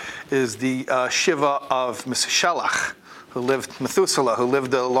Zohar, is the Shiva of Meshishelach, Methuselah, who lived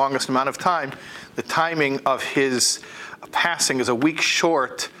the longest amount of time. The timing of his passing is a week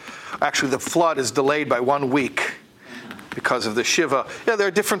short. Actually, the flood is delayed by 1 week because of the Shiva. Yeah, there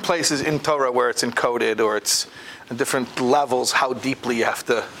are different places in Torah where it's encoded, or it's at different levels how deeply you have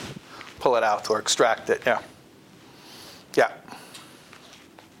to pull it out or extract it. Yeah. Yeah.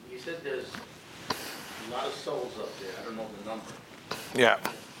 You said there's a lot of souls up there. I don't know the number. Yeah.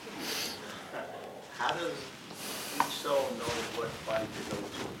 How does each soul know what body to go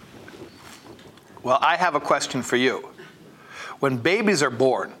to? Well, I have a question for you. When babies are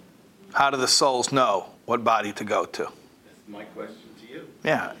born, how do the souls know what body to go to? That's my question to you.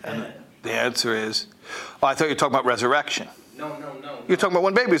 Yeah, and the answer is, oh, I thought you were talking about resurrection. No. You're talking about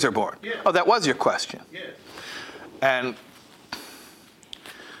when babies are born. Yeah. Oh, that was your question. Yes. And,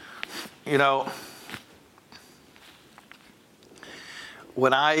 you know,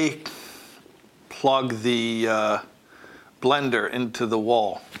 when I plug the blender into the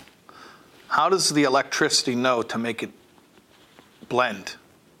wall, how does the electricity know to make it blend?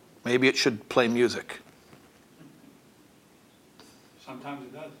 Maybe it should play music. Sometimes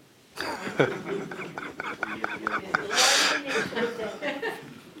it does.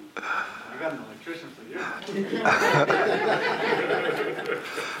 I got an electrician for you.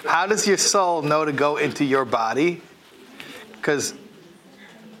 How does your soul know to go into your body? Because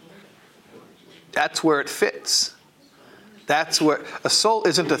that's where it fits. That's where a soul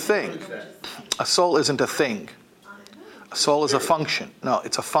isn't a thing. A soul isn't a thing. A soul is a function. No,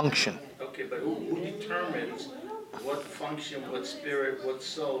 it's a function. Okay, but who determines what function, what spirit, what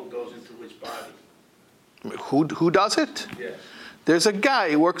soul goes into which body? Who does it? Yes. There's a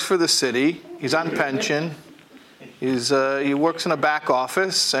guy who works for the city. He's on pension. He works in a back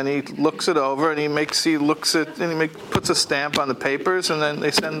office, and he looks it over, and puts a stamp on the papers, and then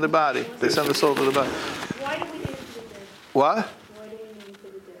they send the body. They send the soul to the body. Why do we name for the dead? What? Why do we name for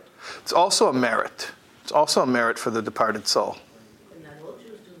the dead? It's also a merit. It's also a merit for the departed soul.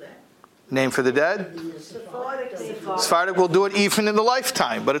 Name for the dead? Sephardic will do it even in the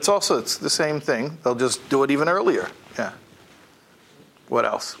lifetime, but it's the same thing. They'll just do it even earlier. Yeah. What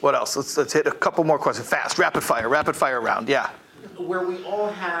else? Let's hit a couple more questions. Fast, rapid fire round. Yeah. Where we all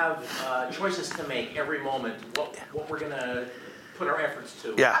have choices to make every moment, what we're going to put our efforts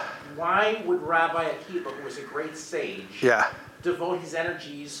to. Yeah. Why would Rabbi Akiva, who was a great sage, devote his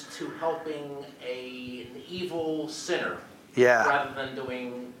energies to helping an evil sinner rather than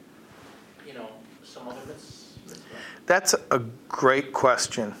doing, some other mitzvah? That's a great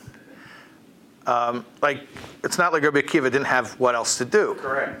question. It's not like Rabbi Akiva didn't have what else to do.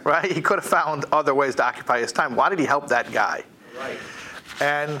 Correct. Right? He could have found other ways to occupy his time. Why did he help that guy? Right.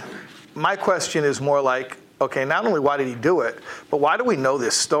 And my question is more like, okay, not only why did he do it, but why do we know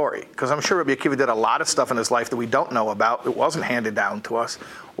this story? Because I'm sure Rabbi Akiva did a lot of stuff in his life that we don't know about. It wasn't handed down to us.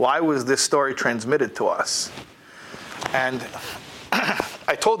 Why was this story transmitted to us? And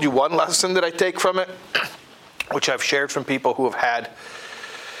I told you one lesson that I take from it, which I've shared from people who have had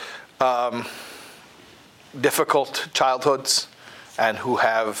difficult childhoods and who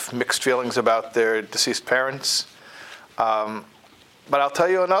have mixed feelings about their deceased parents. But I'll tell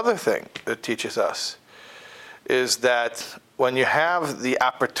you another thing that teaches us is that when you have the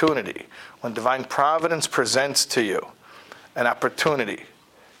opportunity, when divine providence presents to you an opportunity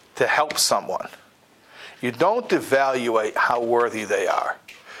to help someone, you don't evaluate how worthy they are.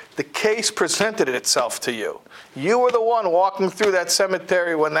 The case presented itself to you. You were the one walking through that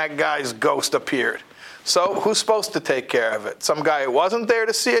cemetery when that guy's ghost appeared. So who's supposed to take care of it? Some guy who wasn't there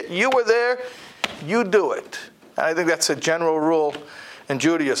to see it? You were there, you do it. And I think that's a general rule in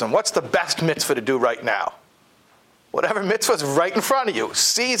Judaism. What's the best mitzvah to do right now? Whatever mitzvah is right in front of you.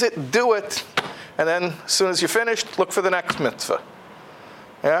 Seize it, do it, and then as soon as you're finished, look for the next mitzvah.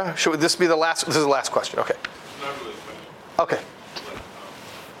 Yeah? Should this be the last? This is the last question. Okay. Not really a question. Okay. But,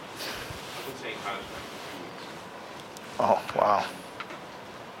 I've been saying Kaddish now for 2 weeks. Oh, wow.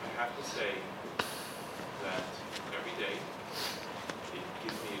 I have to say that every day it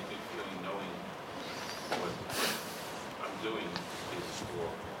gives me a good feeling knowing what I'm doing is for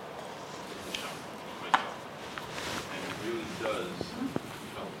the shop, myself. And it really does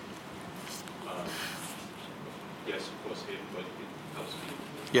help. Yes, of course, him, but it helps me.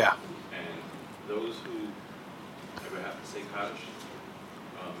 Yeah. And those who ever have to say Kaddish,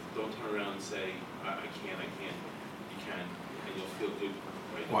 don't turn around and say, I can't. You can, and you'll feel good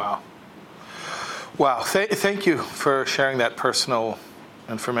right now. Wow. Wow. Thank you for sharing that personal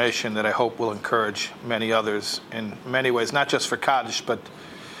information that I hope will encourage many others in many ways, not just for Kaddish, but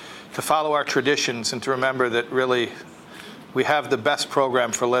to follow our traditions and to remember that really we have the best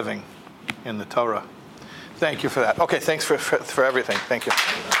program for living in the Torah. Thank you for that. Okay, thanks for everything. Thank you.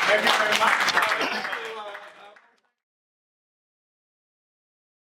 Thank you very much.